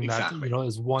something that exactly.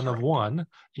 is one of Correct. one.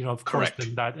 Of course, Correct.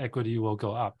 then that equity will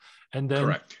go up. And then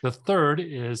Correct. the third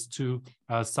is to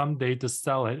someday to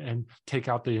sell it and take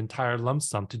out the entire lump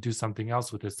sum to do something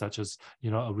else with it, such as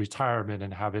a retirement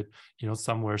and have it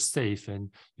somewhere safe,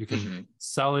 and you can Hmm.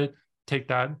 sell it, take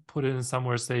that, put it in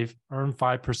somewhere safe, earn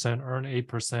 5%, earn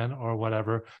 8%, or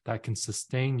whatever that can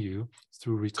sustain you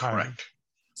through retirement. Correct.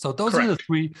 So those are the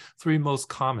Correct. three most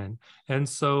common. And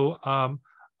so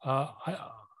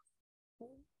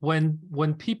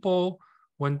when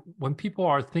people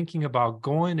are thinking about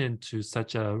going into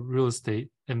such a real estate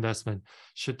investment,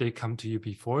 should they come to you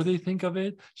before they think of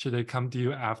it? Should they come to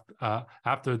you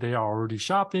after they are already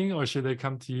shopping, or should they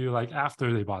come to you like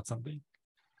after they bought something?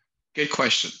 Good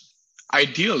question.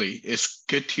 Ideally, it's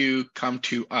good to come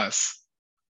to us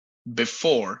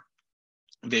before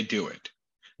they do it,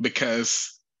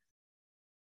 because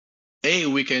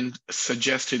we can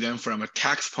suggest to them from a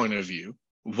tax point of view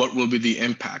what will be the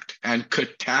impact, and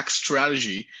could tax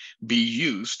strategy be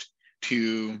used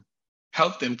to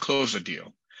help them close a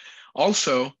deal.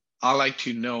 Also, I like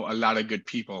to know a lot of good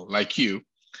people like you,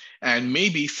 and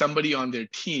maybe somebody on their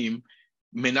team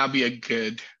may not be a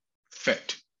good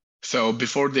fit. So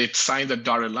before they sign the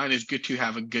dotted line, it's good to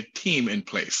have a good team in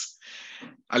place.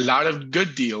 A lot of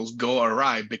good deals go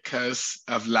awry because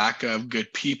of lack of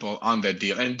good people on that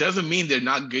deal. And it doesn't mean they're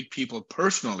not good people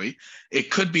personally. It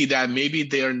could be that maybe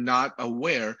they're not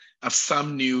aware of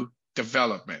some new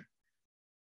development.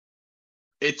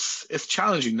 It's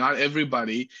challenging. Not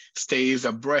everybody stays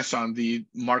abreast on the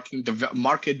market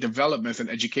developments and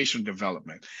education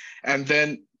development. And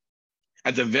then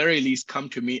at the very least, come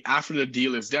to me after the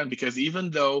deal is done, because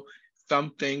even though some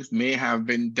things may have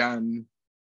been done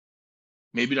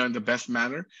maybe not in the best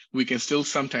manner, we can still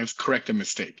sometimes correct a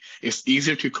mistake. It's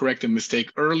easier to correct a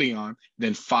mistake early on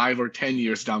than 5 or 10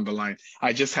 years down the line.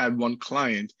 I just had one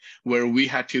client where we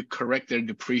had to correct their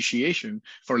depreciation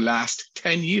for last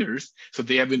 10 years. So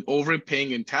they have been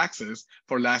overpaying in taxes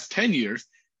for last 10 years.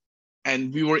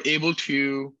 And we were able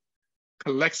to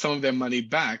collect some of their money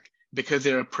back because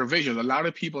there are provisions. A lot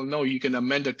of people know you can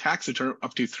amend a tax return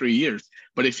up to 3 years.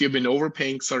 But if you've been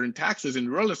overpaying certain taxes in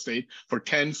real estate for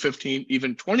 10, 15,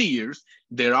 even 20 years,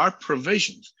 there are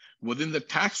provisions within the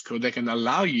tax code that can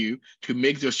allow you to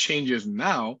make those changes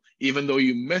now, even though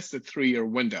you missed the 3-year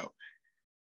window.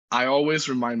 I always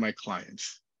remind my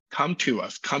clients, come to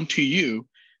us, come to you,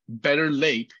 better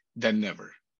late than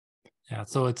never. Yeah,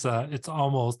 so it's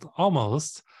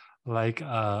almost like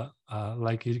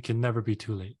you can never be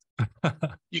too late.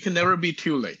 You can never be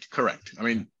too late. Correct. I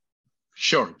mean,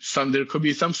 sure, there could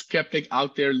be some skeptic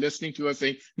out there listening to us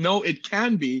saying, no, it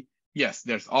can be. Yes,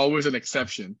 there's always an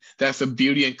exception. That's the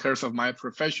beauty and curse of my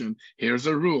profession. Here's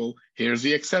a rule. Here's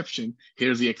the exception.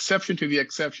 Here's the exception to the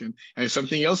exception. And if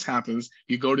something else happens,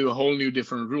 you go to a whole new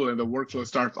different rule and the workflow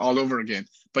starts all over again.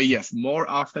 But yes, more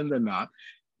often than not,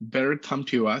 better come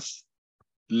to us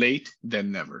late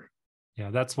than never. Yeah,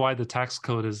 that's why the tax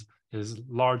code is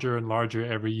larger and larger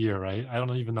every year, right? I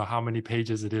don't even know how many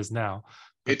pages it is now,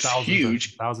 but It's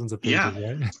huge. thousands of Yeah, pages,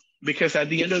 right? because at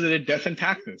the end of the day, death and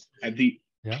taxes.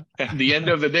 Yeah. At the end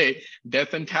of the day,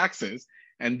 death and taxes,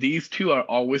 and these two are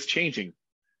always changing.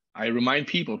 I remind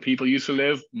people used to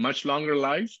live much longer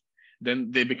lives, then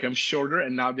they become shorter,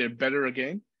 and now they're better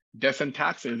again. Death and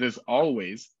taxes is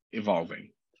always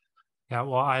evolving. Yeah,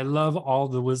 well, I love all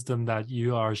the wisdom that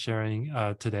you are sharing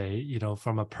today,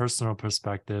 from a personal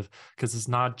perspective, because it's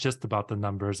not just about the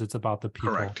numbers, it's about the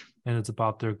people. Correct. And it's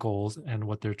about their goals and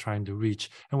what they're trying to reach.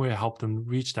 And we help them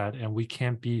reach that. And we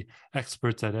can't be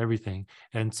experts at everything.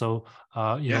 And so,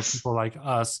 Yes. people like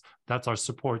us, that's our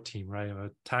support team, right? A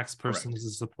tax person Correct. is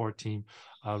a support team.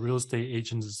 Real estate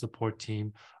agent is a support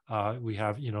team. We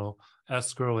have,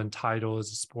 escrow and title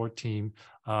is a support team.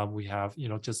 We have,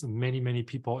 just many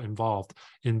people involved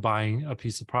in buying a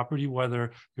piece of property,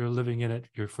 whether you're living in it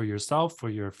for yourself, for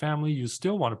your family, you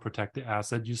still want to protect the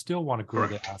asset, you still want to grow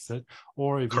Correct. the asset,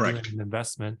 or if you're Correct. doing an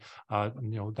investment,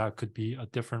 that could be a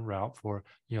different route for,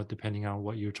 depending on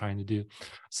what you're trying to do.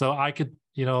 So I could,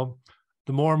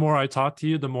 the more and more I talk to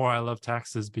you, the more I love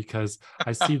taxes, because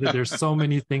I see that there's so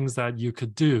many things that you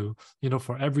could do,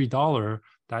 for every dollar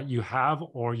that you have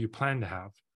or you plan to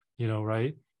have,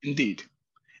 right? Indeed.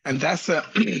 And that's a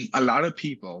lot of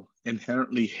people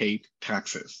inherently hate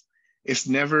taxes. It's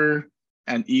never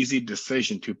an easy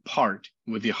decision to part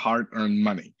with your hard-earned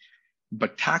money.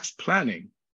 But tax planning,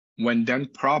 when done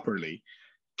properly,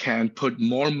 can put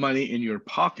more money in your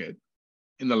pocket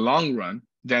in the long run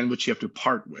than what you have to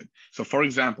part with. So for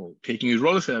example, taking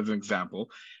real estate as an example,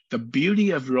 the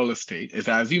beauty of real estate is,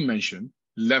 as you mentioned,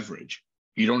 leverage.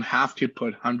 You don't have to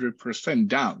put 100%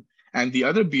 down. And the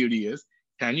other beauty is,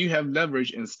 can you have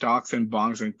leverage in stocks and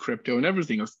bonds and crypto and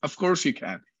everything else? Of course you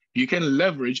can. You can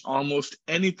leverage almost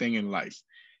anything in life.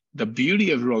 The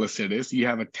beauty of real estate is you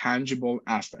have a tangible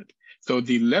asset. So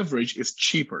the leverage is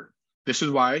cheaper. This is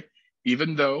why,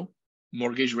 even though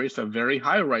mortgage rates are very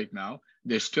high right now,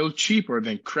 they're still cheaper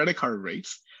than credit card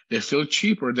rates. They're still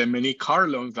cheaper than many car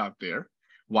loans out there.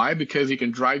 Why? Because you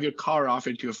can drive your car off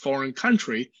into a foreign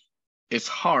country. It's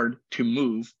hard to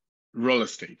move real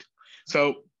estate.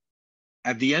 So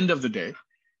at the end of the day,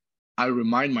 I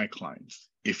remind my clients,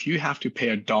 if you have to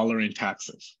pay $1 in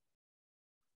taxes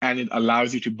and it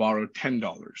allows you to borrow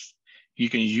 $10, you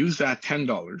can use that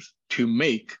 $10 to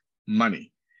make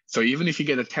money. So even if you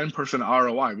get a 10%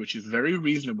 ROI, which is very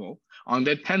reasonable, on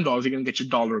that $10, you're going to get your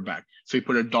dollar back. So you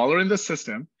put $1 in the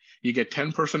system, you get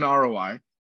 10% ROI,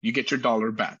 you get your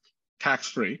dollar back,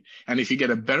 tax-free. And if you get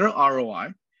a better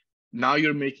ROI, now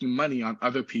you're making money on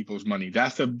other people's money.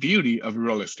 That's the beauty of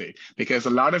real estate. Because a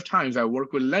lot of times I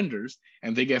work with lenders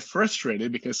and they get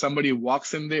frustrated because somebody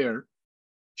walks in their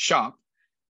shop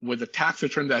with a tax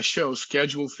return that shows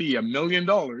scheduled fee $1 million,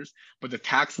 but the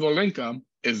taxable income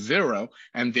is zero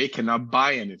and they cannot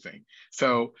buy anything.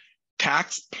 So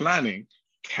tax planning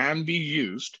can be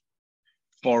used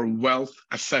for wealth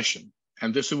accession.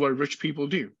 And this is what rich people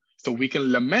do. So we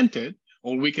can lament it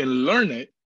or we can learn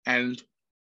it and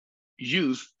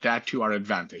use that to our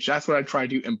advantage. That's what I try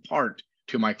to impart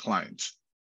to my clients.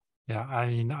 Yeah, I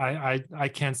mean, I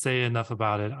can't say enough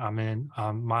about it. I mean,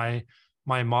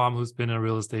 my mom, who's been a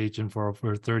real estate agent for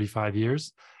over 35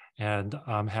 years, and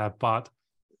had bought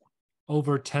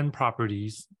over 10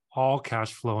 properties, all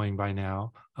cash flowing by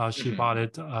now. She bought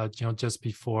it, just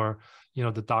before,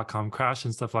 the dot-com crash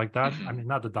and stuff like that. I mean,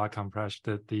 not the dot-com crash,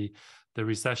 the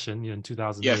recession in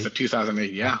 2008. Yes, the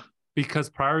 2008, yeah. Because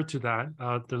prior to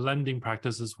that, the lending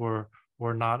practices were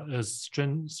not as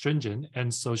stringent,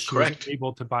 and so she was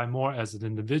able to buy more as an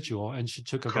individual, and she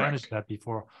took advantage of that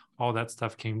before all that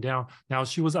stuff came down. Now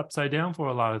she was upside down for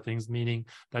a lot of things, meaning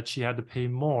that she had to pay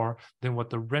more than what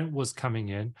the rent was coming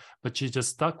in, but she just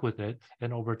stuck with it,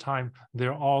 and over time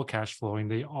they're all cash flowing.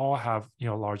 They all have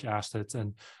large assets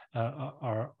and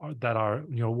are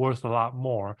worth a lot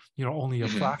more. Only a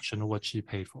fraction of what she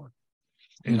paid for.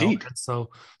 Indeed. So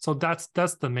that's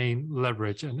the main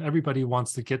leverage, and everybody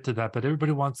wants to get to that, but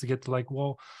everybody wants to get to like,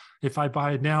 well, if I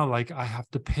buy it now, like I have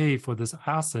to pay for this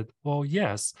asset. Well,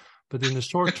 yes, but in the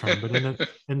short term, but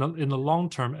in the long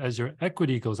term, as your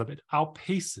equity goes up, it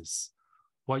outpaces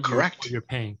what you're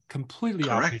paying. Completely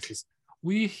outpaces.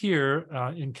 We here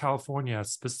in California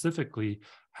specifically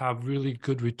have really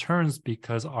good returns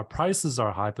because our prices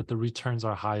are high, but the returns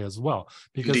are high as well.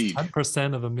 Because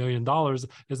 10% of $1 million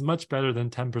is much better than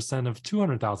 10% of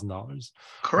 $200,000.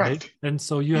 Correct. Right? And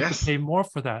so you have to pay more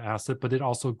for that asset, but it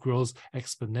also grows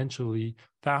exponentially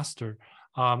faster.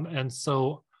 And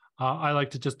so I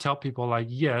like to just tell people, like,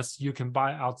 yes, you can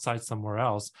buy outside somewhere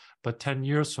else, but 10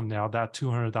 years from now, that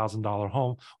 $200,000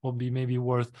 home will be maybe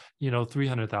worth,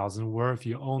 $300,000. Where if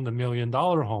you own the $1 million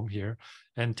home here,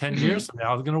 and 10 years from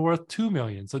now, it's going to worth $2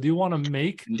 million. So do you want to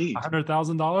make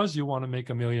 $100,000? You want to make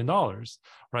 $1 million,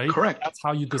 right? Correct. That's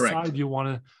how you decide you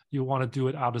want to do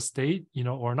it out of state,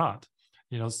 or not,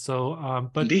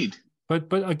 So,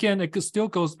 but again, it still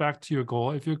goes back to your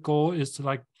goal. If your goal is to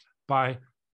like buy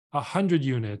 100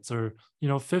 units or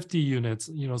 50 units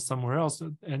somewhere else,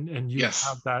 and you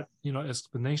have that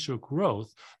exponential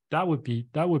growth, that would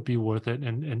be worth it,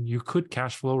 and you could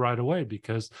cash flow right away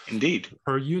because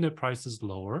per unit price is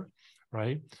lower,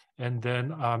 right? And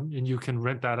then and you can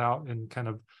rent that out and kind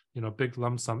of big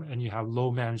lump sum, and you have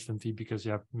low management fee because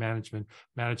you have management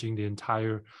managing the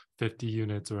entire 50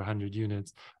 units or 100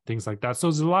 units, things like that. So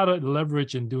there's a lot of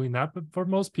leverage in doing that. But for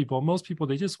most people,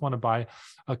 they just want to buy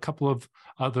a couple of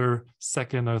other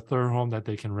second or third home that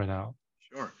they can rent out.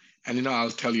 Sure. And I'll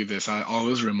tell you this, I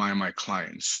always remind my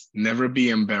clients, never be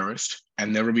embarrassed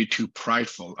and never be too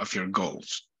prideful of your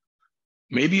goals.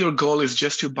 Maybe your goal is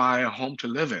just to buy a home to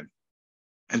live in,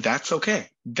 and that's okay.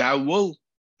 That will,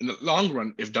 in the long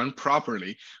run, if done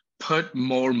properly, put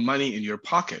more money in your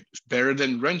pocket. It's better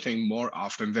than renting more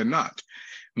often than not.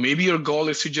 Maybe your goal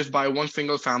is to just buy one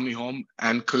single family home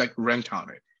and collect rent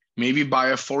on it. Maybe buy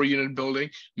a 4-unit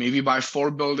building, maybe buy 4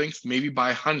 buildings, maybe buy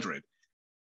 100.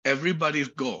 Everybody's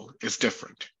goal is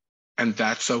different, and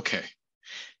that's okay.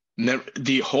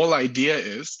 The whole idea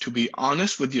is to be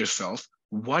honest with yourself.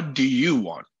 What do you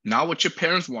want? not what your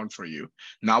parents want for you,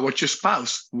 not what your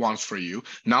spouse wants for you,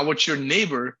 not what your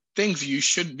neighbor thinks you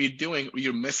should be doing or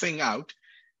you're missing out.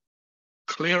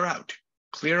 Clear out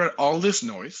all this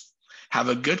noise, have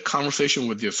a good conversation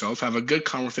with yourself, have a good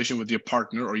conversation with your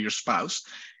partner or your spouse,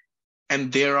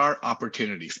 and there are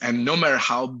opportunities. And no matter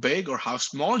how big or how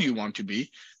small you want to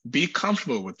be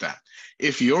comfortable with that.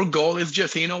 If your goal is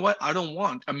just, you know what, I don't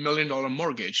want $1 million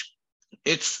mortgage,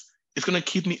 it's going to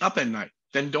keep me up at night,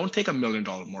 then don't take $1 million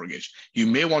mortgage. You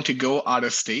may want to go out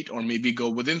of state or maybe go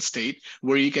within state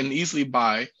where you can easily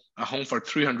buy a home for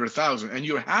 $300,000 and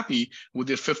you're happy with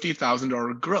your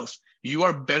 $50,000 gross. You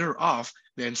are better off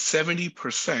than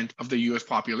 70% of the US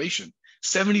population,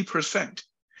 70%.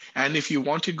 And if you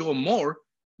want to go more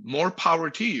power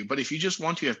to you. But if you just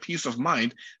want to have peace of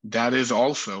mind, that is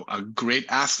also a great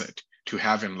asset to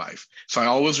have in life. So I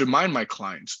always remind my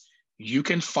clients, you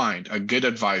can find a good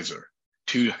advisor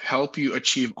to help you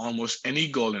achieve almost any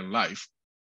goal in life.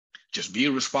 Just be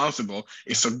responsible.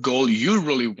 It's a goal you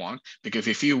really want, because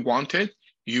if you want it,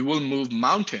 you will move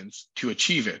mountains to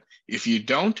achieve it. If you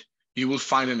don't, you will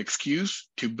find an excuse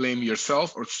to blame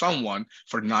yourself or someone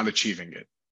for not achieving it.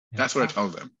 That's what I tell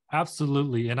them.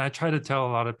 Absolutely. And I try to tell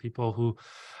a lot of people who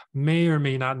may or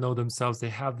may not know themselves, they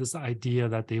have this idea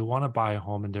that they want to buy a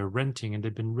home and they're renting, and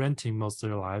they've been renting most of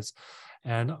their lives.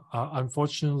 And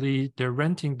unfortunately, they're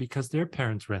renting because their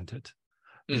parents rented.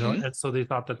 You know, and so they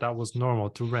thought that was normal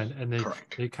to rent, and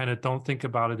they kind of don't think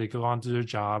about it. They go on to their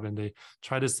job and they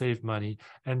try to save money,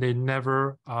 and they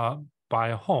never buy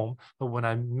a home. But when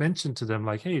I mentioned to them,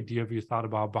 like, hey, have you thought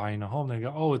about buying a home? They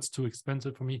go, oh, it's too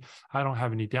expensive for me. I don't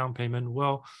have any down payment.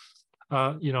 Well,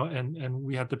 you know, and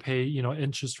we have to pay, you know,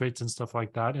 interest rates and stuff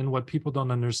like that. And what people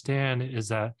don't understand is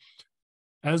that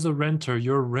as a renter,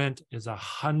 your rent is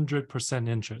 100%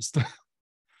 interest.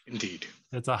 Indeed.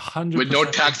 It's 100% with no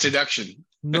tax deduction.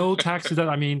 No tax deduction.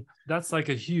 I mean, that's like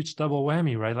a huge double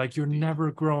whammy, right? Like you're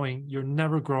never growing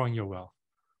your wealth,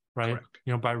 right? Correct.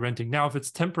 You know, by renting. Now, if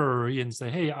it's temporary and say,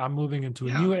 hey, I'm moving into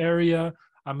a new area,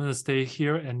 I'm going to stay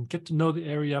here and get to know the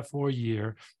area for a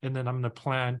year, and then I'm going to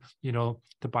plan, you know,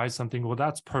 to buy something. Well,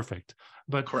 that's perfect.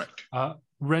 But correct.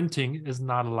 Renting is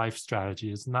not a life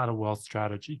strategy. It's not a wealth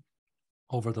strategy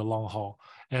over the long haul.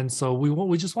 And so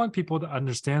we just want people to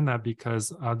understand that,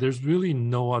 because there's really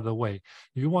no other way.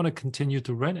 You want to continue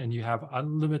to rent and you have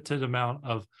unlimited amount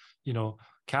of, you know,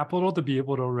 capital to be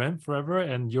able to rent forever,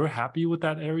 and you're happy with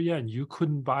that area and you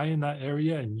couldn't buy in that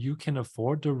area and you can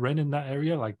afford to rent in that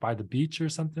area, like by the beach or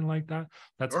something like that,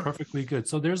 that's perfectly good.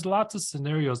 So there's lots of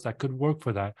scenarios that could work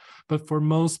for that. But for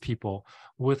most people,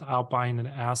 without buying an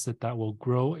asset that will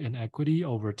grow in equity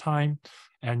over time,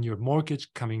 and your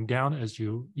mortgage coming down as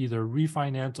you either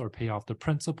refinance or pay off the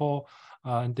principal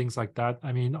and things like that.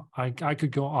 I mean, I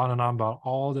could go on and on about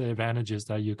all the advantages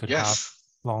that you could have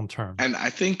long term. And I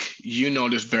think you know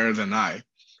this better than I.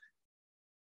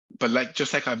 But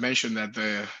just like I mentioned, that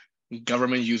the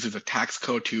government uses a tax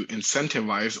code to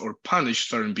incentivize or punish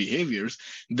certain behaviors,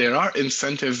 there are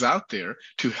incentives out there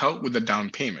to help with the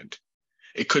down payment.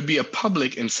 It could be a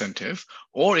public incentive,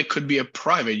 or it could be a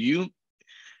private.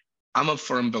 I'm a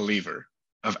firm believer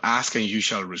of ask and you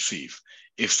shall receive.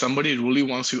 If somebody really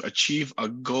wants to achieve a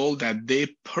goal that they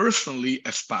personally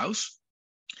espouse,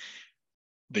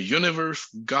 the universe,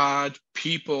 God,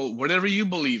 people, whatever you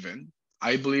believe in,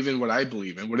 I believe in what I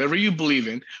believe in, whatever you believe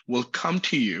in will come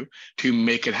to you to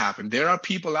make it happen. There are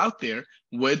people out there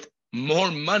with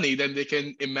more money than they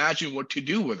can imagine what to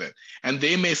do with it. And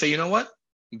they may say, you know what?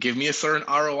 Give me a certain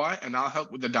ROI and I'll help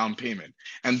with the down payment.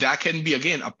 And that can be,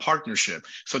 again, a partnership.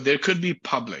 So there could be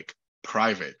public,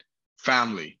 private,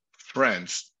 family,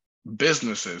 friends,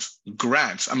 businesses,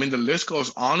 grants. I mean, the list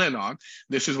goes on and on.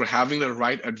 This is where having the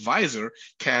right advisor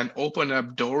can open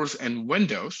up doors and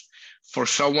windows for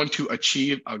someone to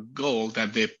achieve a goal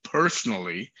that they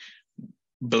personally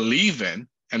believe in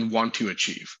and want to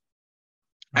achieve.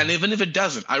 And even if it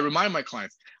doesn't, I remind my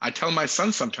clients, I tell my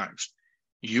son sometimes,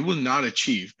 you will not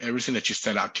achieve everything that you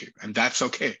set out to, and that's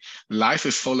okay. Life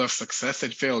is full of success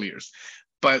and failures.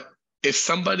 But if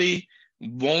somebody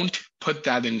won't put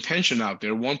that intention out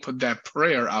there, won't put that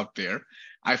prayer out there,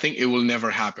 I think it will never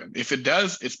happen. If it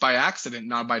does, it's by accident,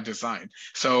 not by design.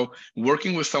 So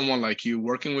working with someone like you,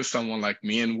 working with someone like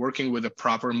me, and working with a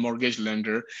proper mortgage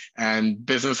lender and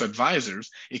business advisors,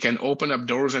 it can open up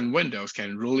doors and windows,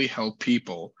 can really help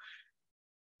people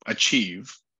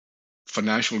achieve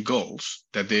financial goals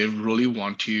that they really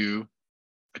want to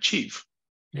achieve.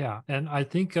 Yeah, and I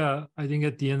think at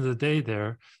the end of the day,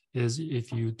 there is,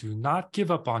 if you do not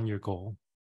give up on your goal,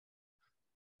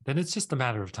 then it's just a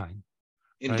matter of time.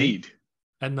 Indeed.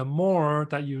 Right? And the more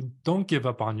that you don't give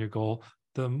up on your goal,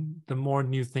 the more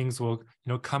new things will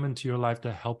come into your life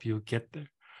to help you get there.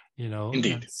 And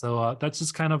Indeed. so that's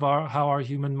just kind of how our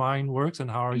human mind works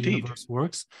and how our Indeed. universe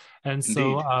works. And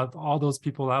so Indeed. all those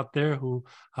people out there who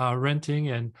are renting,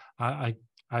 and I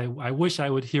wish I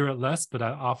would hear it less, but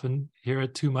I often hear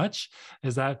it too much,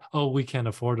 is that, oh, we can't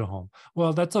afford a home.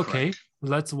 Well, that's okay.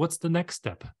 Correct. What's the next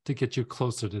step to get you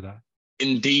closer to that?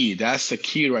 Indeed, that's the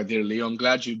key right there, Leo. I'm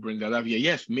glad you bring that up. Yeah,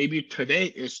 yes, maybe today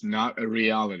it's not a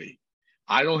reality.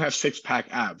 I don't have six-pack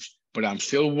abs, but I'm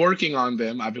still working on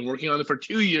them. I've been working on it for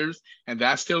 2 years, and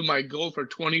that's still my goal for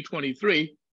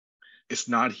 2023. It's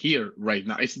not here right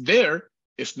now. It's there.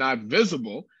 It's not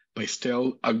visible, but it's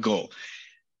still a goal.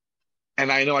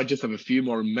 And I know I just have a few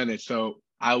more minutes, so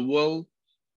I will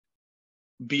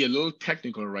be a little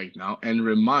technical right now and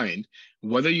remind,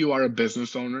 whether you are a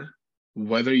business owner,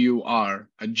 whether you are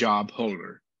a job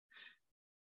holder,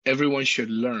 everyone should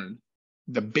learn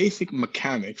the basic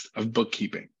mechanics of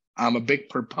bookkeeping. I'm a big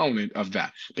proponent of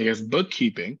that because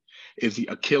bookkeeping is the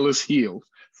Achilles heel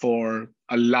for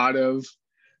a lot of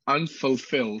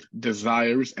unfulfilled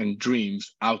desires and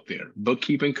dreams out there.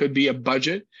 Bookkeeping could be a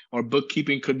budget, or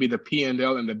bookkeeping could be the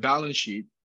P&L and the balance sheet,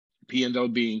 P&L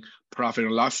being profit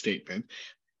and loss statement.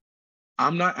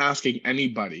 I'm not asking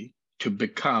anybody to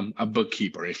become a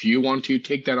bookkeeper. If you want to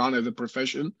take that on as a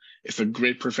profession, it's a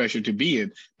great profession to be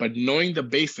in. But knowing the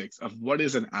basics of what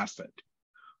is an asset,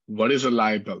 what is a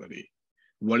liability,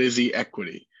 what is the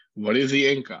equity, what is the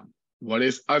income, what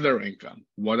is other income,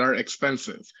 what are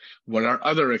expenses, what are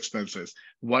other expenses,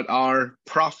 what are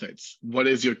profits, what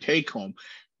is your take home.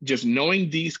 Just knowing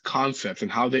these concepts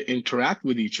and how they interact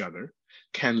with each other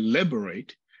can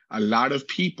liberate a lot of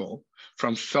people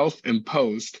from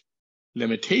self-imposed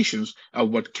limitations of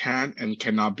what can and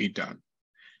cannot be done.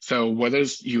 So whether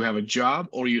you have a job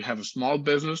or you have a small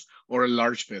business or a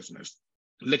large business,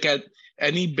 look at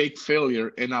any big failure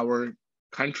in our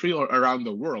country or around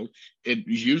the world, it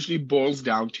usually boils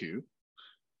down to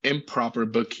improper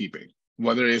bookkeeping,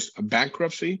 whether it's a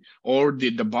bankruptcy or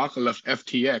the debacle of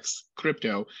FTX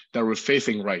crypto that we're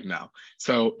facing right now.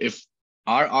 So if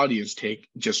our audience take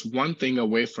just one thing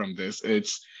away from this,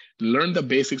 it's learn the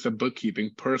basics of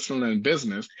bookkeeping, personal and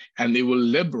business, and it will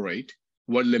liberate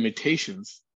what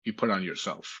limitations you put on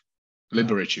yourself.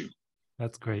 Liberate you.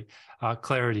 That's great.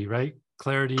 Clarity, right?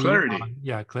 Clarity.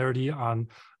 Clarity on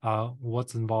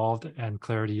what's involved, and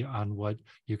clarity on what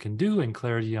you can do, and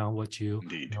clarity on what you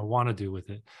want to do with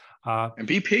it. And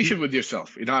be patient with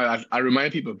yourself. I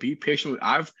remind people, be patient.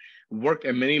 I've worked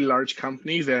at many large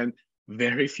companies, and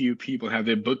very few people have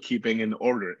their bookkeeping in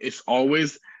order. It's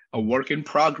always a work in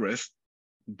progress.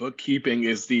 Bookkeeping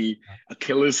is the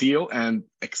Achilles heel, and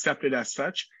accept it as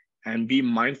such, and be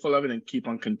mindful of it and keep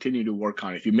on continuing to work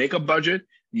on it. If you make a budget,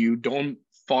 you don't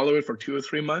follow it for 2 or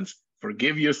 3 months,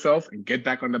 forgive yourself and get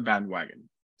back on the bandwagon.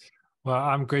 Well,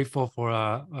 I'm grateful for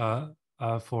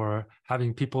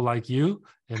having people like you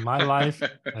in my life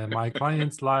and my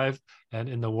clients' life and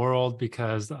in the world,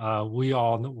 because we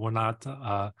all were not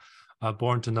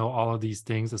born to know all of these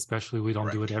things, especially we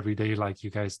don't do it every day like you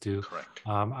guys do.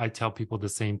 I tell people the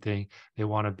same thing. They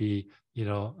want to be,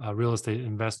 real estate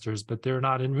investors, but they're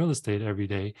not in real estate every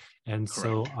day. And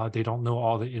so they don't know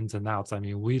all the ins and outs. I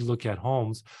mean, we look at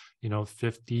homes,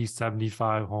 50,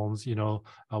 75 homes,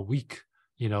 a week,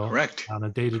 on a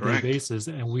day-to-day basis.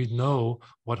 And we know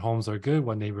what homes are good,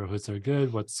 what neighborhoods are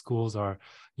good, what schools are,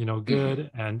 good.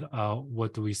 And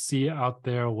what do we see out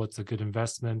there? What's a good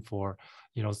investment for,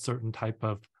 certain type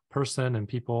of person and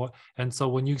people. And so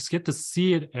when you get to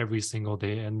see it every single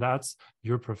day, and that's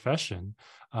your profession,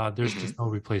 there's just no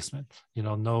replacement,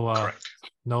 no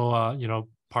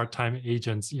part-time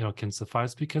agents, can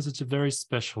suffice, because it's a very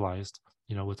specialized,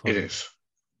 with what it is.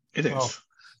 It is. Well,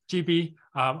 GB,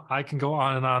 I can go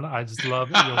on and on. I just love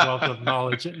your wealth of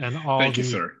knowledge and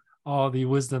all the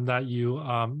wisdom that you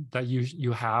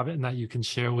have and that you can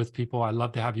share with people. I'd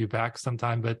love to have you back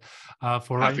sometime, but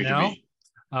for right now,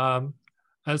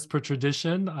 as per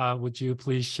tradition, would you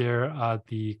please share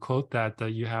the quote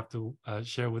that you have to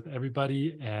share with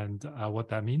everybody, and what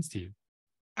that means to you?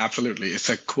 Absolutely. It's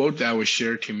a quote that was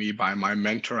shared to me by my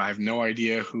mentor. I have no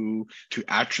idea who to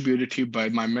attribute it to,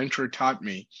 but my mentor taught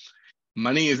me,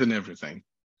 money isn't everything,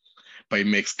 but it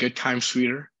makes good times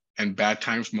sweeter and bad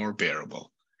times more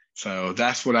bearable. So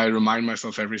that's what I remind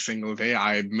myself every single day.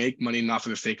 I make money not for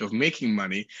the sake of making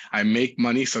money. I make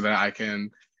money so that I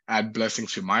can add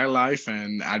blessings to my life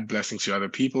and add blessings to other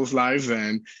people's lives.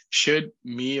 And should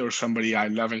me or somebody I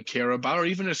love and care about, or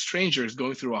even a stranger is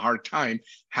going through a hard time,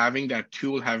 having that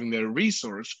tool, having their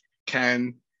resource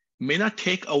may not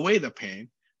take away the pain,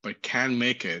 but can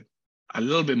make it a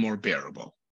little bit more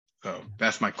bearable. So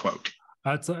that's my quote.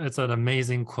 It's an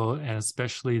amazing quote, and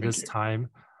especially this time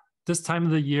of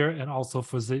the year, and also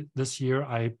for this year,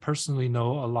 I personally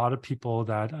know a lot of people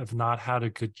that have not had a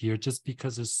good year just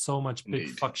because there's so much big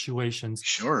fluctuations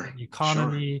in the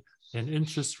economy and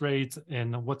interest rates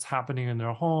and what's happening in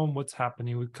their home, what's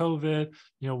happening with COVID,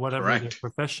 whatever their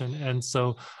profession. And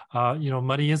so,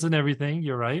 money isn't everything,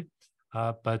 you're right.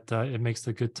 But it makes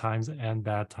the good times and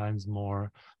bad times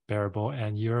more bearable,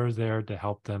 and you're there to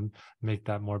help them make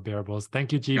that more bearable.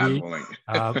 Thank you,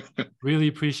 GB. Really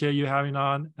appreciate you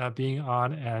being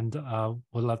on, and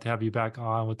would love to have you back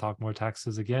on. We'll talk more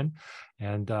taxes again,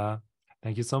 and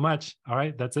thank you so much. All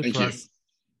right, that's it for us.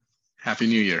 Happy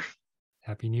New Year.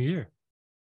 Happy New Year.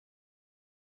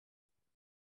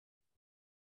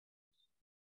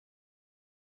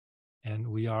 And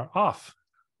we are off.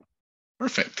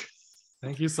 Perfect.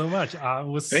 Thank you so much. It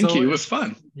was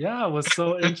fun. Yeah, it was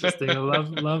so interesting. I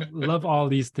love all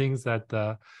these things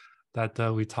that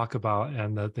we talk about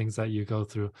and the things that you go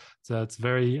through. So it's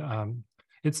very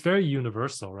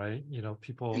universal, right?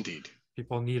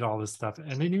 People need all this stuff,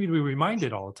 and they need to be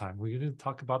reminded all the time. We didn't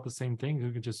talk about the same thing. We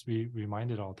could just be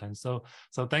reminded all the time. So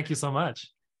thank you so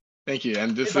much. Thank you.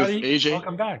 And this is AJ.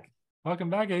 Welcome back. Welcome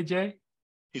back, AJ.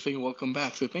 He's saying welcome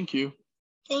back. So thank you.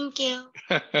 Thank you.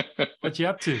 What you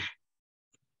up to?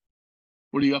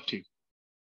 What are you up to?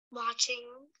 Watching.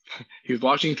 He's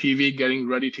watching TV, getting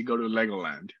ready to go to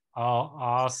Legoland. Oh,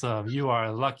 awesome. You are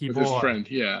a lucky boy. With his friend.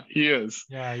 Yeah, he is.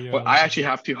 Yeah, well, I actually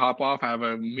have to hop off. I have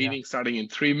a meeting starting in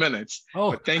 3 minutes.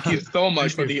 Oh, but thank you so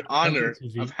much for the honor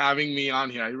of having me on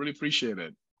here. I really appreciate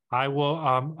it. I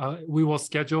will. We will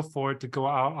schedule for it to go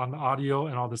out on the audio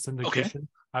and all the syndication. Okay.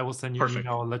 I will send you an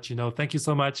email and let you know. Thank you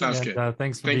so much. Sounds good.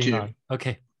 Thanks for being on.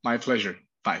 Okay. My pleasure.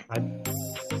 Bye.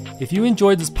 If you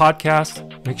enjoyed this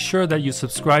podcast, make sure that you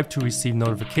subscribe to receive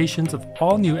notifications of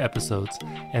all new episodes,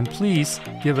 and please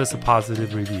give us a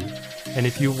positive review. And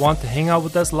if you want to hang out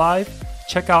with us live,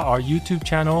 check out our YouTube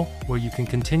channel where you can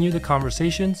continue the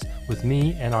conversations with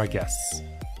me and our guests.